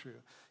going through.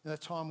 In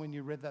that time when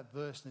you read that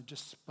verse and it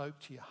just spoke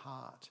to your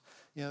heart.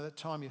 You know, that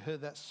time you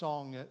heard that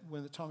song,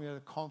 when the time you're at a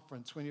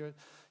conference, when you're at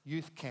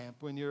youth camp,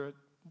 when you're at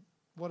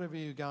whatever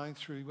you're going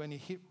through, when you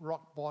hit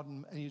rock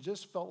bottom and you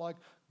just felt like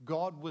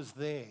God was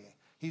there.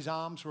 His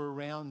arms were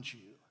around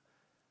you.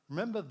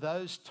 Remember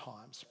those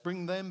times.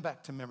 Bring them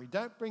back to memory.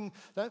 Don't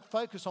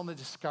focus on the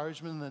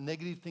discouragement and the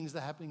negative things that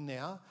are happening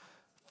now.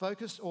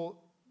 Focus, or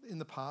in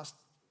the past,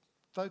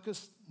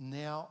 focus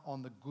now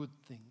on the good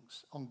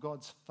things, on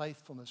God's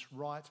faithfulness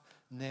right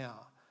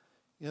now.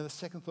 You know, the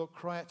second thought,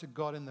 cry out to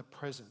God in the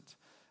present.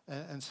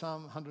 And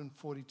Psalm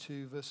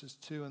 142 verses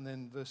 2 and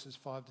then verses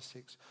 5 to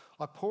 6.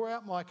 I pour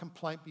out my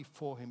complaint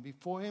before him.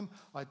 Before him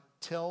I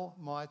tell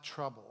my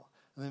trouble.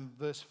 And then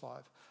verse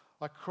 5.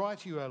 I cry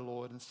to you, O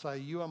Lord, and say,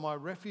 you are my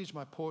refuge,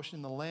 my portion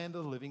in the land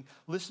of the living.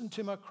 Listen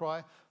to my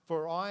cry,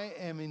 for I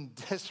am in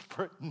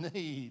desperate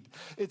need.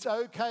 It's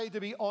okay to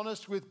be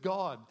honest with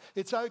God.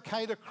 It's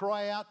okay to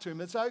cry out to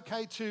him. It's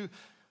okay to,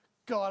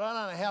 God, I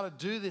don't know how to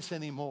do this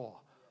anymore.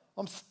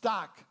 I'm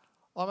stuck.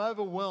 I'm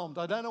overwhelmed.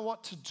 I don't know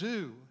what to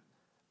do.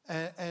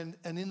 And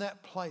in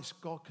that place,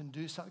 God can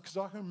do something. Because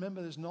I can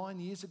remember this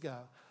 9 years ago.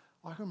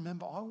 I can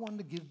remember I wanted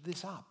to give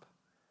this up.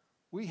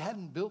 We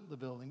hadn't built the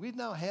building. We didn't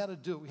know how to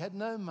do it. We had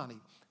no money.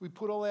 We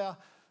put all our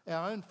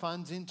own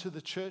funds into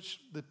the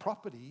church, the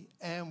property,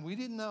 and we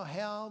didn't know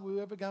how we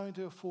were ever going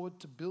to afford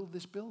to build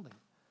this building.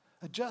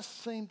 It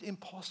just seemed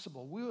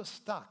impossible. We were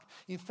stuck.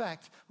 In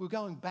fact, we were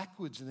going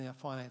backwards in our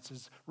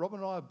finances. Rob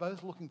and I are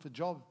both looking for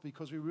jobs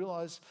because we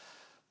realised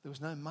there was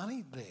no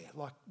money there.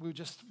 Like, we were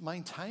just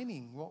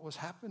maintaining what was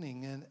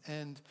happening,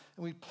 and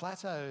we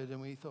plateaued, and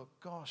we thought,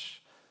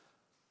 gosh,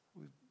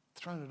 we've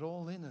thrown it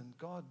all in, and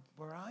God,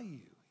 where are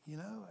you? You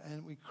know,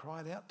 and we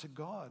cried out to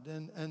God.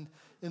 And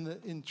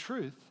in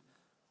truth,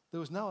 there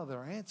was no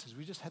other answers.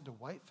 We just had to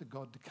wait for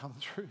God to come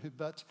through.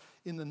 But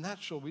in the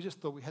natural, we just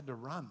thought we had to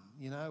run.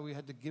 You know, we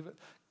had to give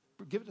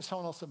it to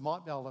someone else that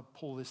might be able to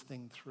pull this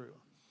thing through.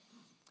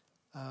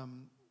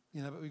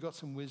 You know, but we got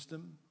some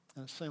wisdom,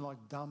 and it seemed like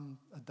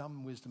a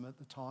dumb wisdom at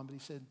the time. But he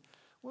said,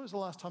 when was the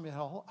last time you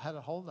had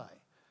a holiday?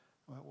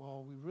 I went,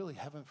 well, we really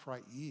haven't for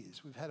 8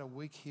 years. We've had a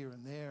week here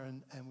and there,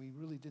 and we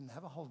really didn't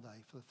have a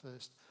holiday for the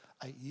first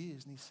 8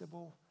 years. And he said,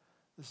 well,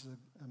 this is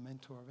a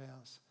mentor of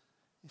ours.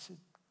 He said,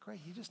 Greg,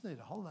 you just need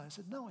a holiday. I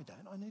said, no, I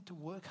don't. I need to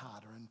work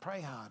harder and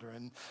pray harder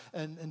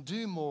and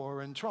do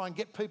more and try and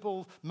get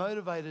people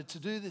motivated to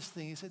do this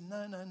thing. He said,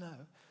 no,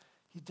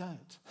 you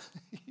don't.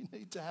 You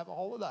need to have a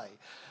holiday.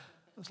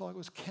 It was like, it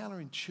was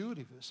counterintuitive.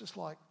 It was just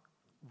like,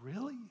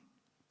 really?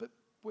 But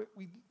we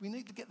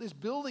need to get this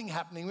building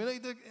happening. We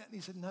need to. And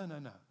he said, no.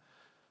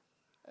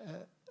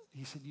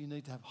 He said, you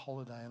need to have a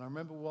holiday. And I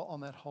remember on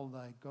that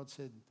holiday, God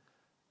said,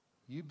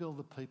 you build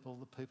the people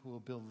will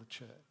build the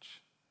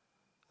church.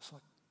 It's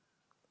like,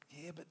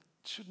 yeah, but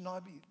shouldn't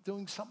I be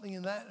doing something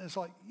in that? And it's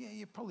like, yeah,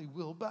 you probably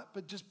will,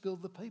 but just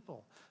build the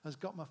people. And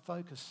it's got my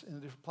focus in a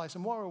different place.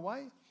 And while we were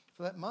away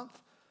for that month,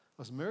 it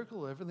was a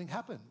miracle. Everything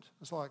happened.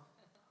 It's like,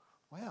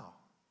 wow.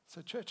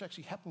 So church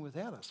actually happened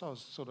without us. I was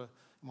sort of,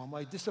 in one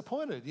way,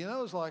 disappointed. You know,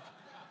 it was like,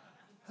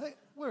 hey,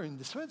 we're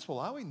indispensable,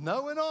 aren't we?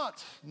 No, we're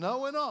not.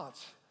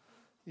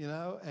 You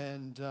know,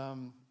 and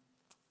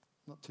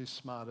not too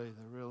smart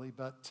either, really.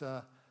 But,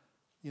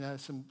 you know,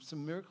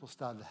 some miracles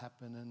started to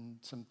happen, and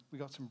we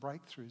got some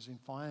breakthroughs in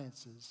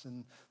finances.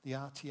 And the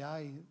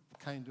RTA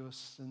came to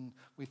us, and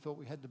we thought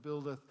we had to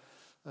build a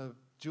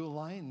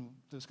dual lane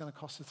that was going to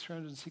cost us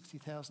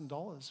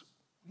 $360,000.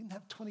 We didn't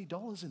have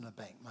 $20 in the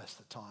bank most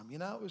of the time. You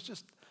know,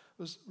 it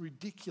was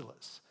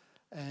ridiculous.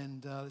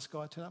 And this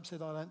guy turned up and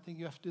said, I don't think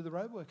you have to do the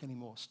roadwork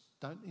anymore.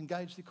 Don't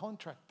engage the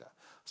contractor.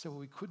 I said, well,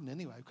 we couldn't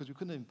anyway, because we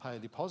couldn't even pay a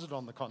deposit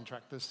on the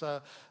contractor. So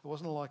it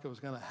wasn't like it was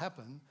going to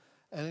happen.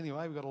 And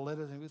anyway, we got a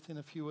letter within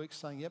a few weeks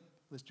saying, yep,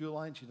 there's dual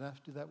lanes, you don't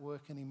have to do that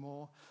work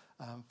anymore.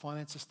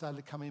 Finances started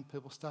to come in,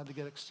 people started to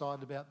get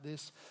excited about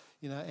this.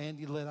 You know,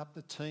 Andy led up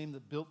the team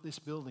that built this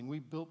building.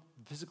 We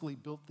physically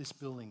built this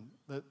building.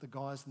 The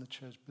guys in the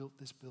church built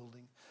this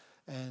building.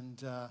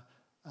 And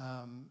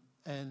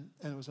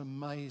it was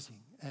amazing.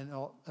 And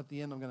at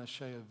the end, I'm going to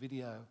show you a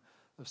video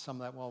of some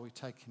of that while we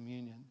take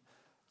communion.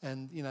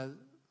 And, you know,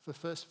 for the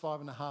first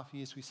 5.5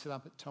 years, we set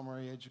up at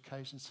Tomaree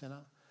Education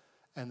Centre.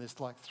 And there's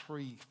like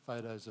 3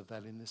 photos of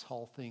that in this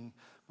whole thing.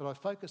 But I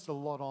focused a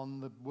lot on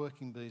the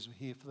working bees were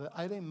here. For the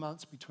 18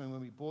 months between when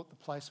we bought the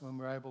place and when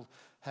we were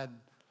had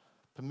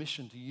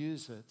permission to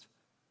use it,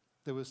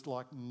 there was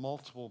like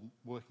multiple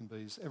working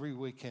bees. Every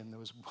weekend there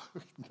was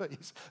working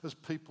bees. There was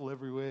people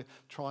everywhere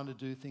trying to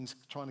do things,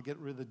 trying to get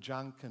rid of the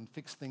junk and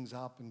fix things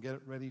up and get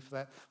it ready for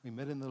that. We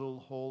met in the little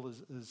hall,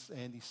 as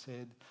Andy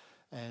said.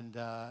 And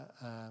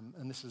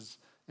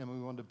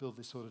we wanted to build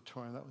this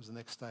auditorium. That was the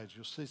next stage.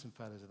 You'll see some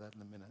photos of that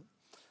in a minute.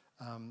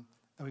 And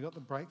we got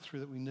the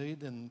breakthrough that we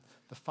needed, and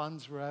the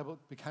funds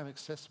became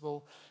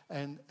accessible,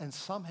 and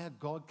somehow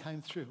God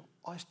came through.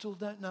 I still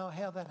don't know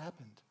how that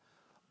happened.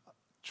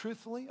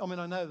 Truthfully, I mean,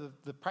 I know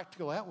the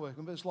practical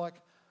outworking, but it's like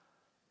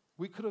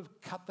we could have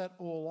cut that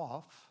all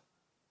off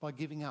by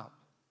giving up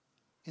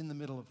in the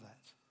middle of that.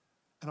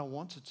 And I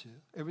wanted to.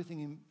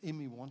 Everything in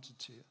me wanted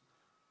to.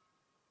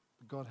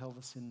 But God held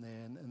us in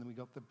there, and then we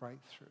got the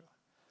breakthrough.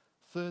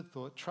 Third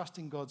thought,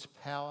 trusting God's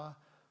power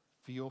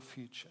for your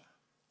future.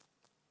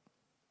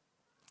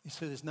 You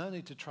see, there's no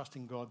need to trust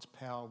in God's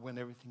power when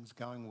everything's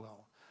going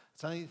well.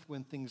 It's only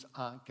when things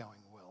aren't going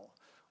well,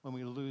 when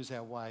we lose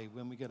our way,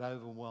 when we get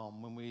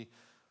overwhelmed, when we,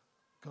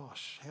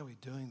 gosh, how are we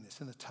doing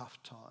this in the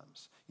tough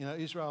times? You know,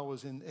 Israel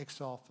was in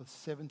exile for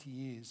 70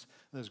 years.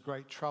 And there was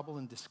great trouble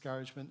and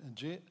discouragement.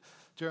 And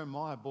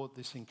Jeremiah brought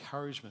this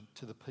encouragement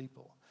to the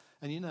people.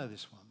 And you know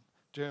this one,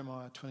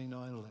 Jeremiah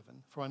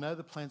 29:11. For I know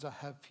the plans I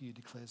have for you,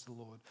 declares the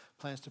Lord.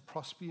 Plans to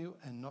prosper you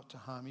and not to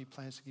harm you.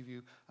 Plans to give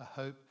you a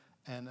hope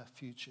and a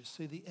future.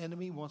 See, the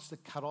enemy wants to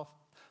cut off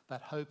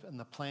that hope and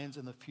the plans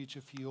and the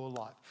future for your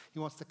life. He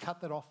wants to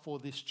cut that off for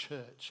this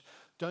church.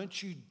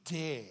 Don't you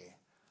dare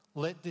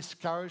let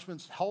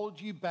discouragements hold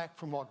you back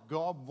from what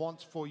God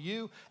wants for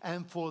you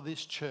and for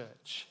this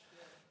church.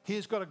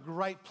 He's got a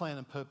great plan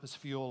and purpose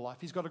for your life.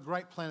 He's got a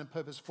great plan and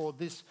purpose for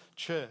this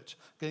church.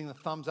 Getting the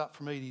thumbs up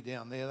from Edie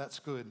down there, that's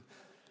good.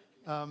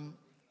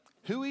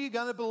 Who are you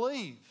going to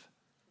believe?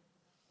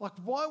 Like,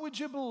 why would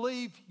you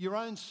believe your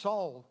own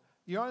soul?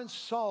 Your own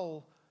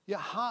soul, your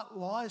heart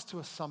lies to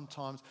us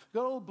sometimes.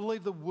 We've got to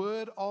believe the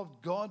word of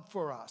God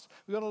for us.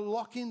 We've got to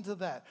lock into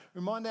that.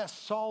 Remind our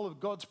soul of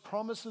God's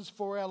promises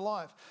for our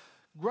life.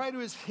 Greater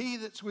is he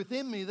that's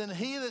within me than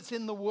he that's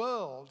in the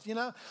world. You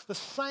know, the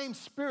same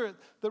spirit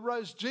that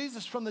rose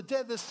Jesus from the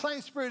dead, the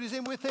same spirit is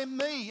within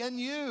me and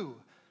you.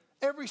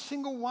 Every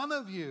single one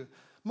of you.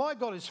 My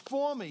God is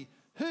for me.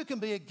 Who can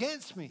be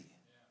against me?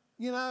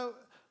 You know,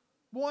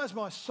 why is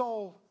my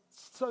soul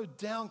so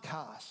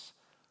downcast?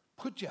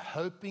 Put your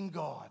hope in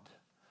God.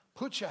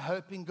 Put your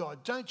hope in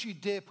God. Don't you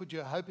dare put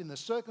your hope in the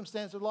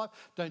circumstance of life.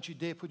 Don't you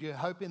dare put your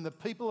hope in the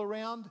people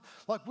around.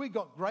 Like, we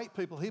got great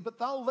people here, but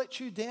they'll let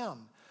you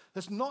down.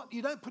 It's not,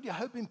 you don't put your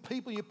hope in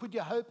people, you put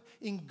your hope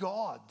in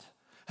God.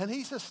 And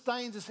he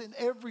sustains us in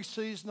every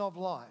season of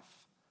life.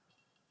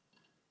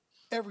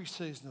 Every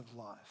season of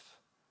life.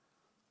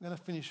 I'm going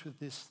to finish with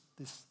this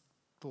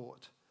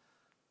thought.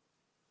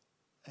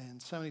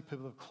 And so many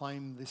people have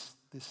claimed this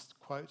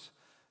quote,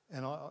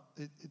 and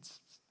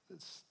it's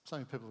so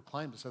many people have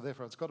claimed it, so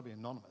therefore it's got to be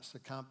anonymous.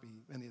 It can't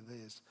be any of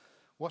theirs.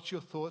 Watch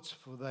your thoughts,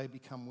 for they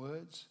become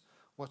words.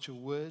 Watch your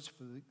words,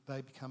 for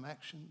they become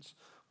actions.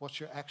 Watch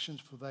your actions,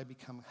 for they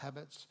become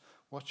habits.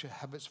 Watch your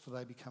habits, for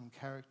they become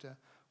character.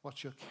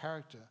 Watch your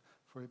character,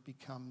 for it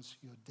becomes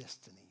your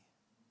destiny.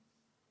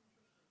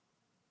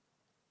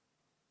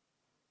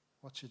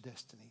 What's your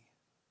destiny?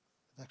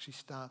 It actually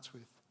starts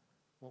with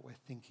what we're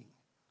thinking.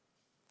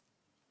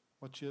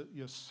 What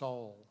your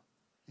soul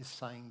is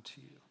saying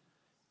to you.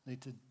 You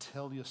need to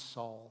tell your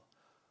soul,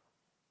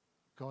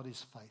 God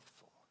is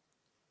faithful.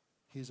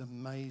 He is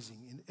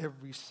amazing in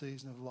every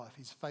season of life.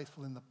 He's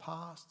faithful in the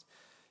past.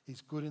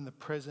 He's good in the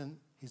present.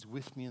 He's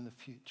with me in the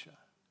future.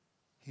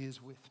 He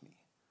is with me.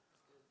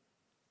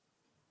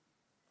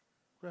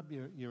 Grab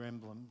your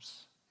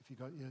emblems, if you've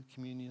got your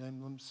communion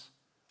emblems.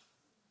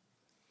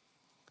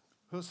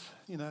 Because,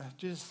 you know,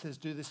 Jesus says,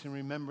 do this in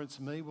remembrance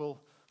of me. Well,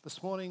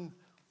 this morning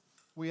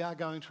we are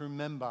going to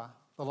remember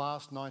the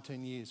last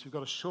 19 years. We've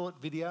got a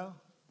short video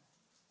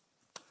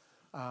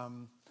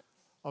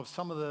of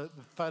some of the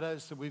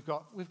photos that we've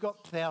got. We've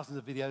got thousands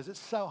of videos. It's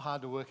so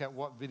hard to work out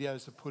what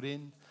videos to put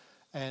in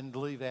and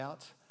leave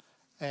out.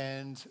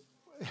 And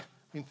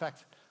in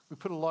fact, we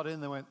put a lot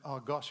in. They went, oh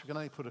gosh, we can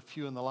only put a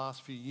few in the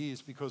last few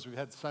years because we've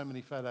had so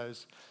many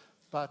photos.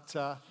 But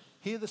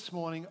here this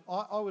morning,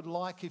 I would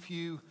like, if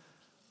you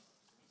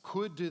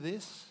could do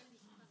this,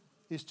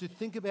 is to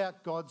think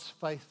about God's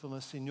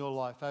faithfulness in your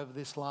life over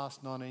this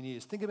last 19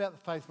 years. Think about the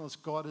faithfulness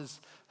God has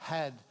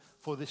had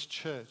for this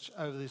church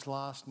over these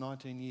last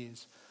 19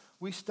 years.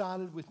 We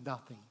started with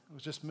nothing. It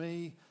was just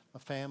me, my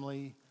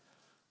family.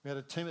 We had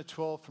a team of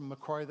 12 from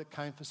Macquarie that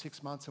came for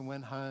 6 months and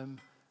went home.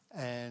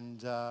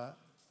 And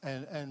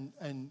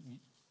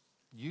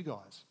you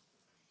guys,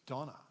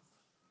 Donna,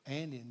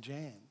 Andy and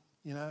Jan,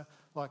 you know,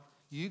 like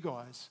you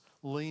guys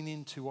lean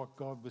into what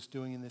God was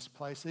doing in this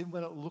place, even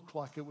when it looked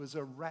like it was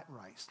a rat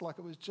race, like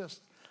it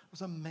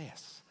was a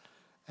mess.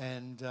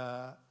 And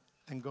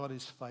God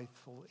is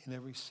faithful in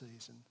every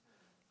season.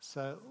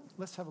 So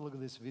let's have a look at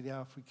this video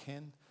if we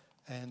can,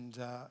 and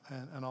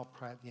I'll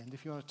pray at the end.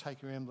 If you want to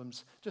take your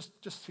emblems,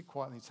 just sit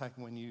quietly and take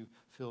them when you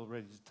feel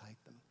ready to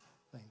take them.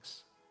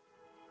 Thanks.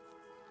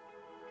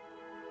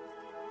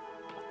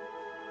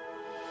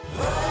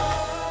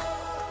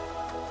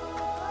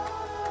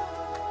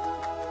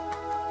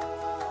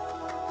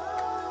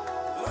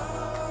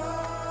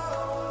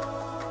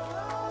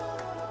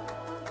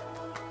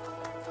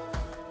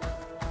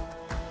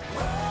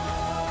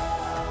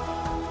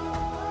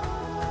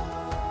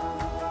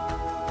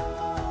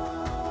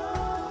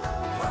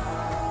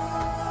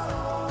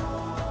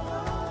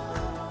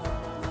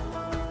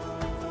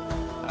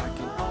 I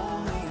can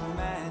only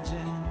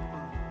imagine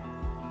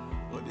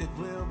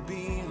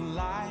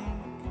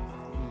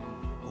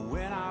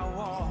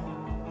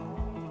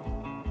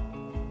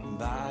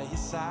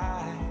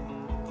inside.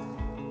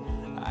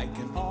 I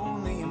can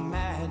only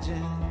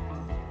imagine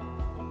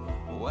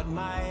what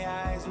my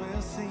eyes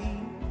will see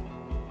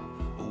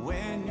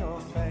when your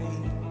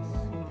face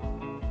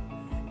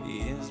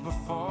is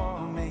before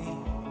me.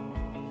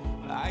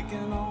 I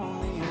can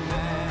only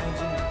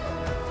imagine.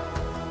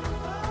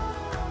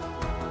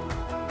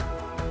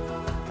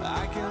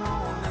 I can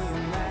only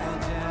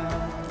imagine.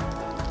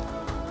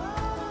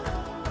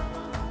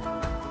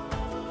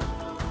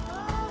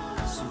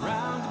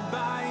 Surrounded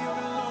by your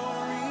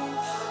glory,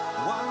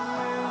 what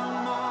will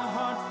my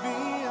heart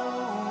feel?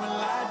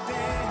 Will I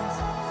dance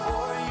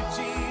for you,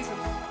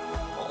 Jesus?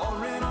 Or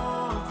in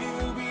all of you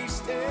be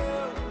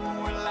still?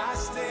 Will I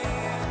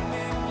stand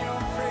in your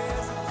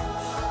presence?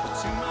 Or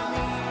to my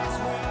knees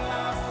will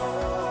I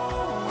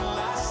fall? Will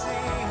I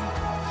sing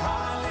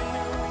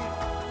hallelujah?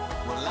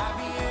 Will I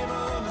be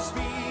able to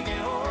speak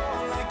at all?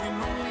 I can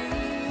only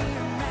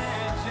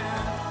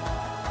imagine.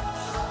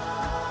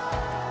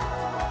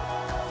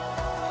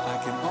 I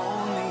can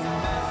only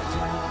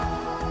imagine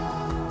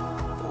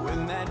when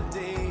that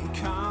day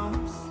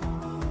comes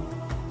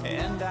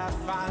and I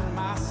find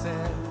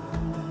myself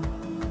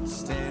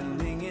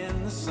standing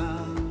in the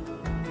sun.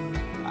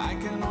 I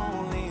can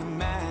only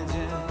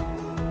imagine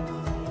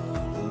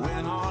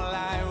when all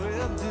I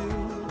will do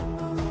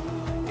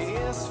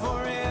is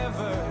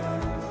forever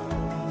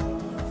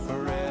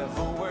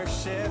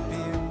worship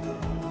you.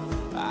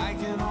 I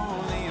can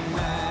only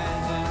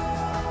imagine.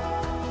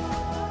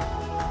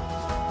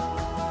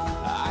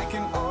 I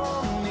can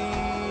only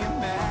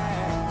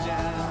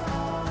imagine.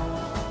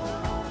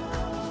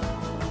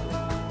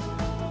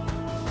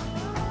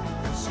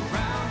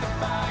 Surrounded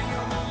by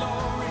your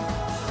glory,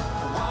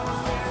 what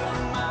will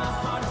my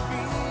heart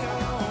feel?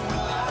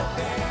 Will I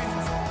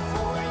dance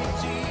for you,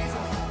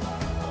 Jesus?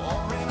 Or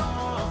in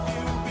all of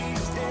you be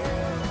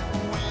still?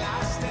 Will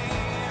I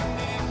stand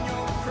in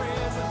your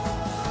presence?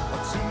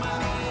 Or to my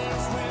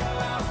knees will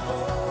I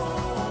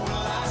fall?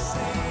 Will I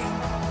sing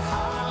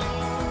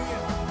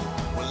hallelujah?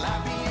 Will I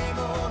be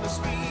able to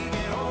speak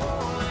at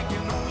all? I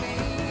can only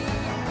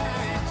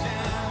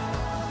imagine.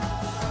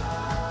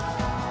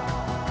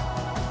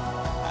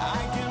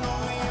 I can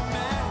only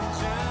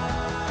imagine.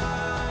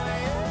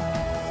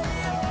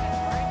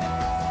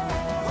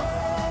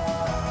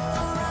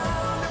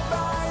 Surrounded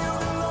by your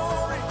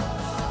glory,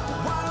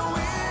 what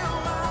will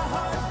my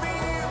heart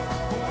feel?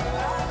 Will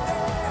I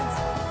dance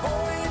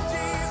for you,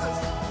 Jesus?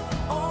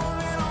 Or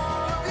in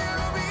all of you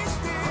be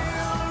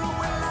still?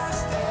 Will I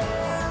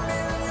stand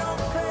in your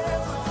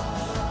presence?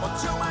 Or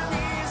to my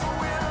knees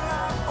will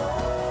I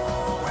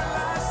fall? Will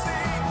I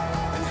sing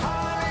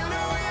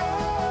hallelujah?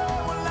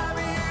 Will I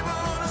be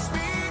able to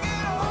speak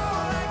at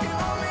all? I can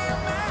only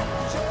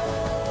imagine.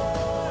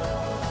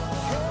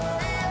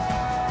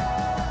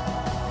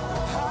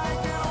 I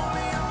can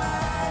only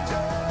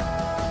imagine.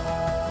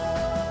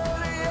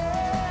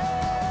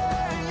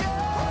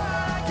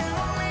 I can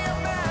only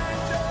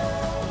imagine.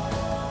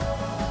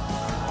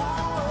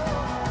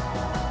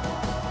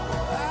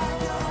 I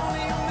can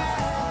only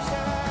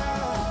imagine.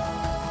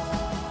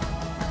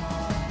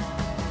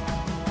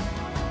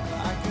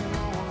 I can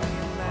only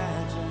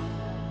imagine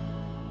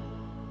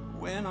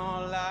when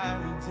all I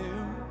do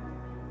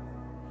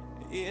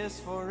is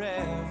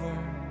forever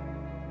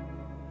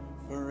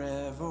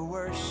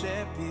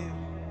worship you.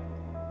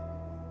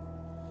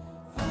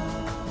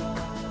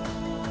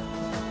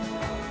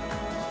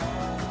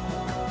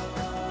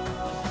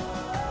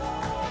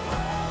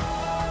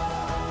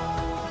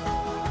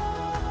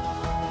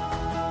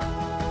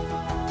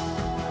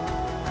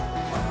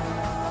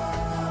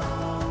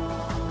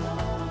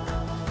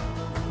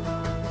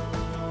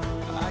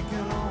 I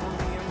can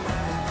only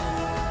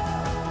imagine.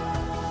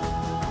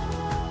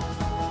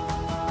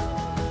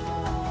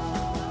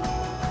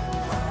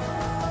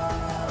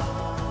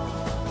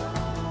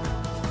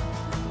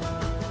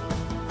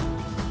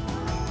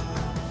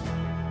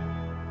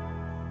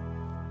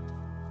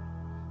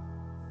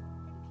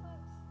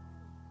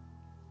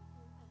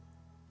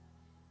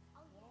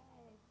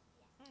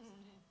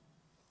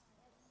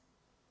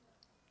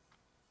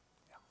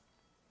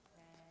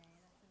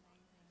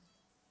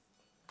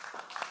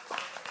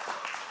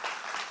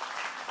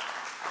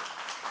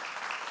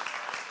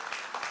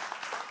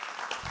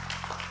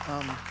 I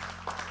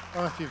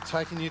don't know if you've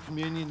taken your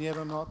communion yet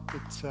or not,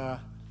 but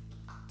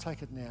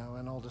take it now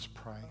and I'll just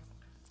pray.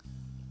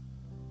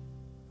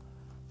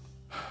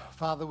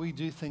 Father, we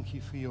do thank you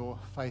for your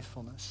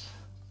faithfulness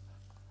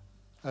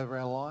over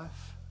our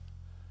life,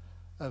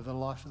 over the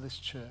life of this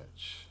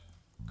church.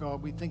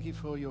 God, we thank you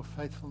for your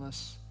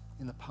faithfulness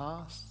in the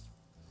past.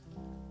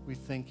 We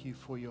thank you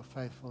for your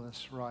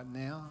faithfulness right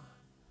now.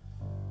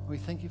 We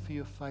thank you for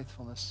your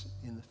faithfulness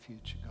in the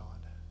future, God.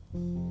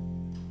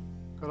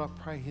 God, I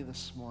pray here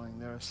this morning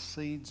there are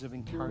seeds of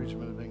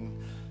encouragement that are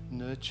being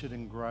nurtured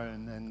and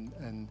grown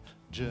and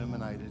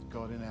germinated,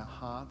 God, in our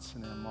hearts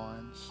and our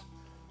minds.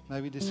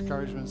 Maybe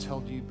discouragement's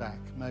held you back.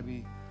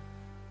 Maybe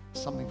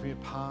something from your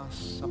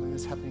past, something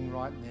that's happening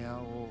right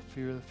now, or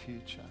fear of the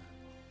future.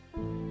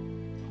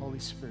 Holy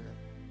Spirit,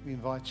 we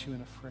invite you in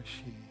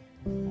afresh here.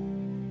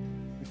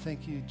 We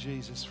thank you,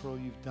 Jesus, for all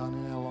you've done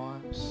in our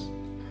lives.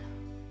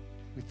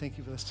 We thank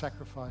you for the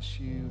sacrifice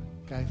you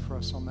gave for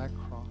us on that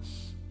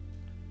cross.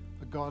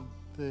 But God,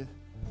 the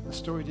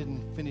story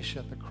didn't finish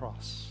at the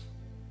cross.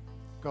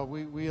 God,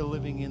 we are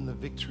living in the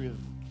victory of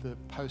the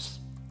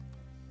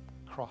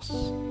post-cross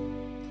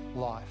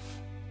life.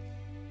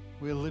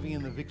 We are living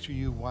in the victory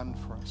you won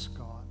for us,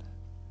 God.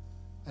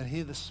 And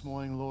here this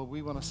morning, Lord,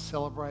 we want to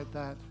celebrate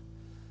that.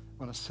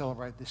 We want to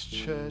celebrate this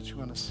church. We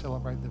want to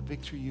celebrate the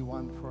victory you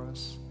won for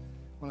us.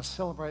 We want to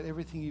celebrate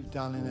everything you've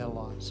done in our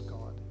lives,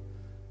 God.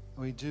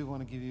 And we do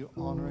want to give you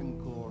honor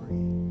and glory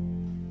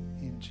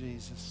in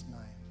Jesus'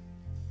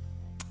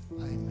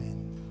 name.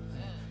 Amen.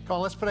 Come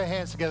on, let's put our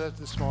hands together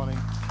this morning.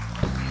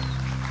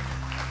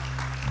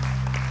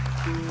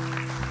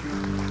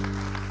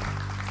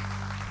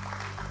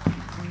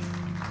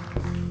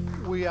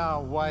 We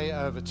are way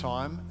over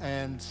time,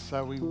 and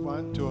so we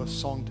won't do a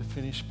song to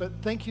finish. But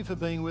thank you for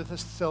being with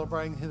us,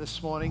 celebrating here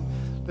this morning.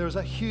 There is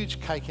a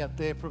huge cake out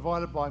there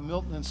provided by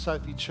Milton and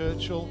Sophie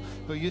Churchill,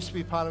 who used to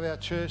be part of our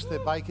church. They're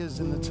bakers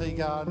in the tea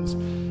gardens.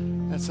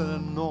 It's an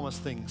enormous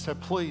thing. So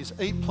please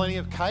eat plenty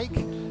of cake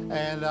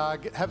and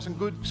have some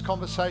good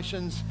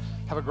conversations.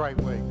 Have a great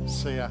week.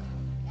 See ya.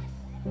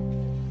 Do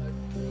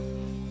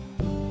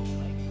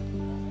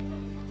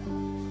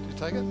you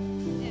take it?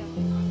 Yeah.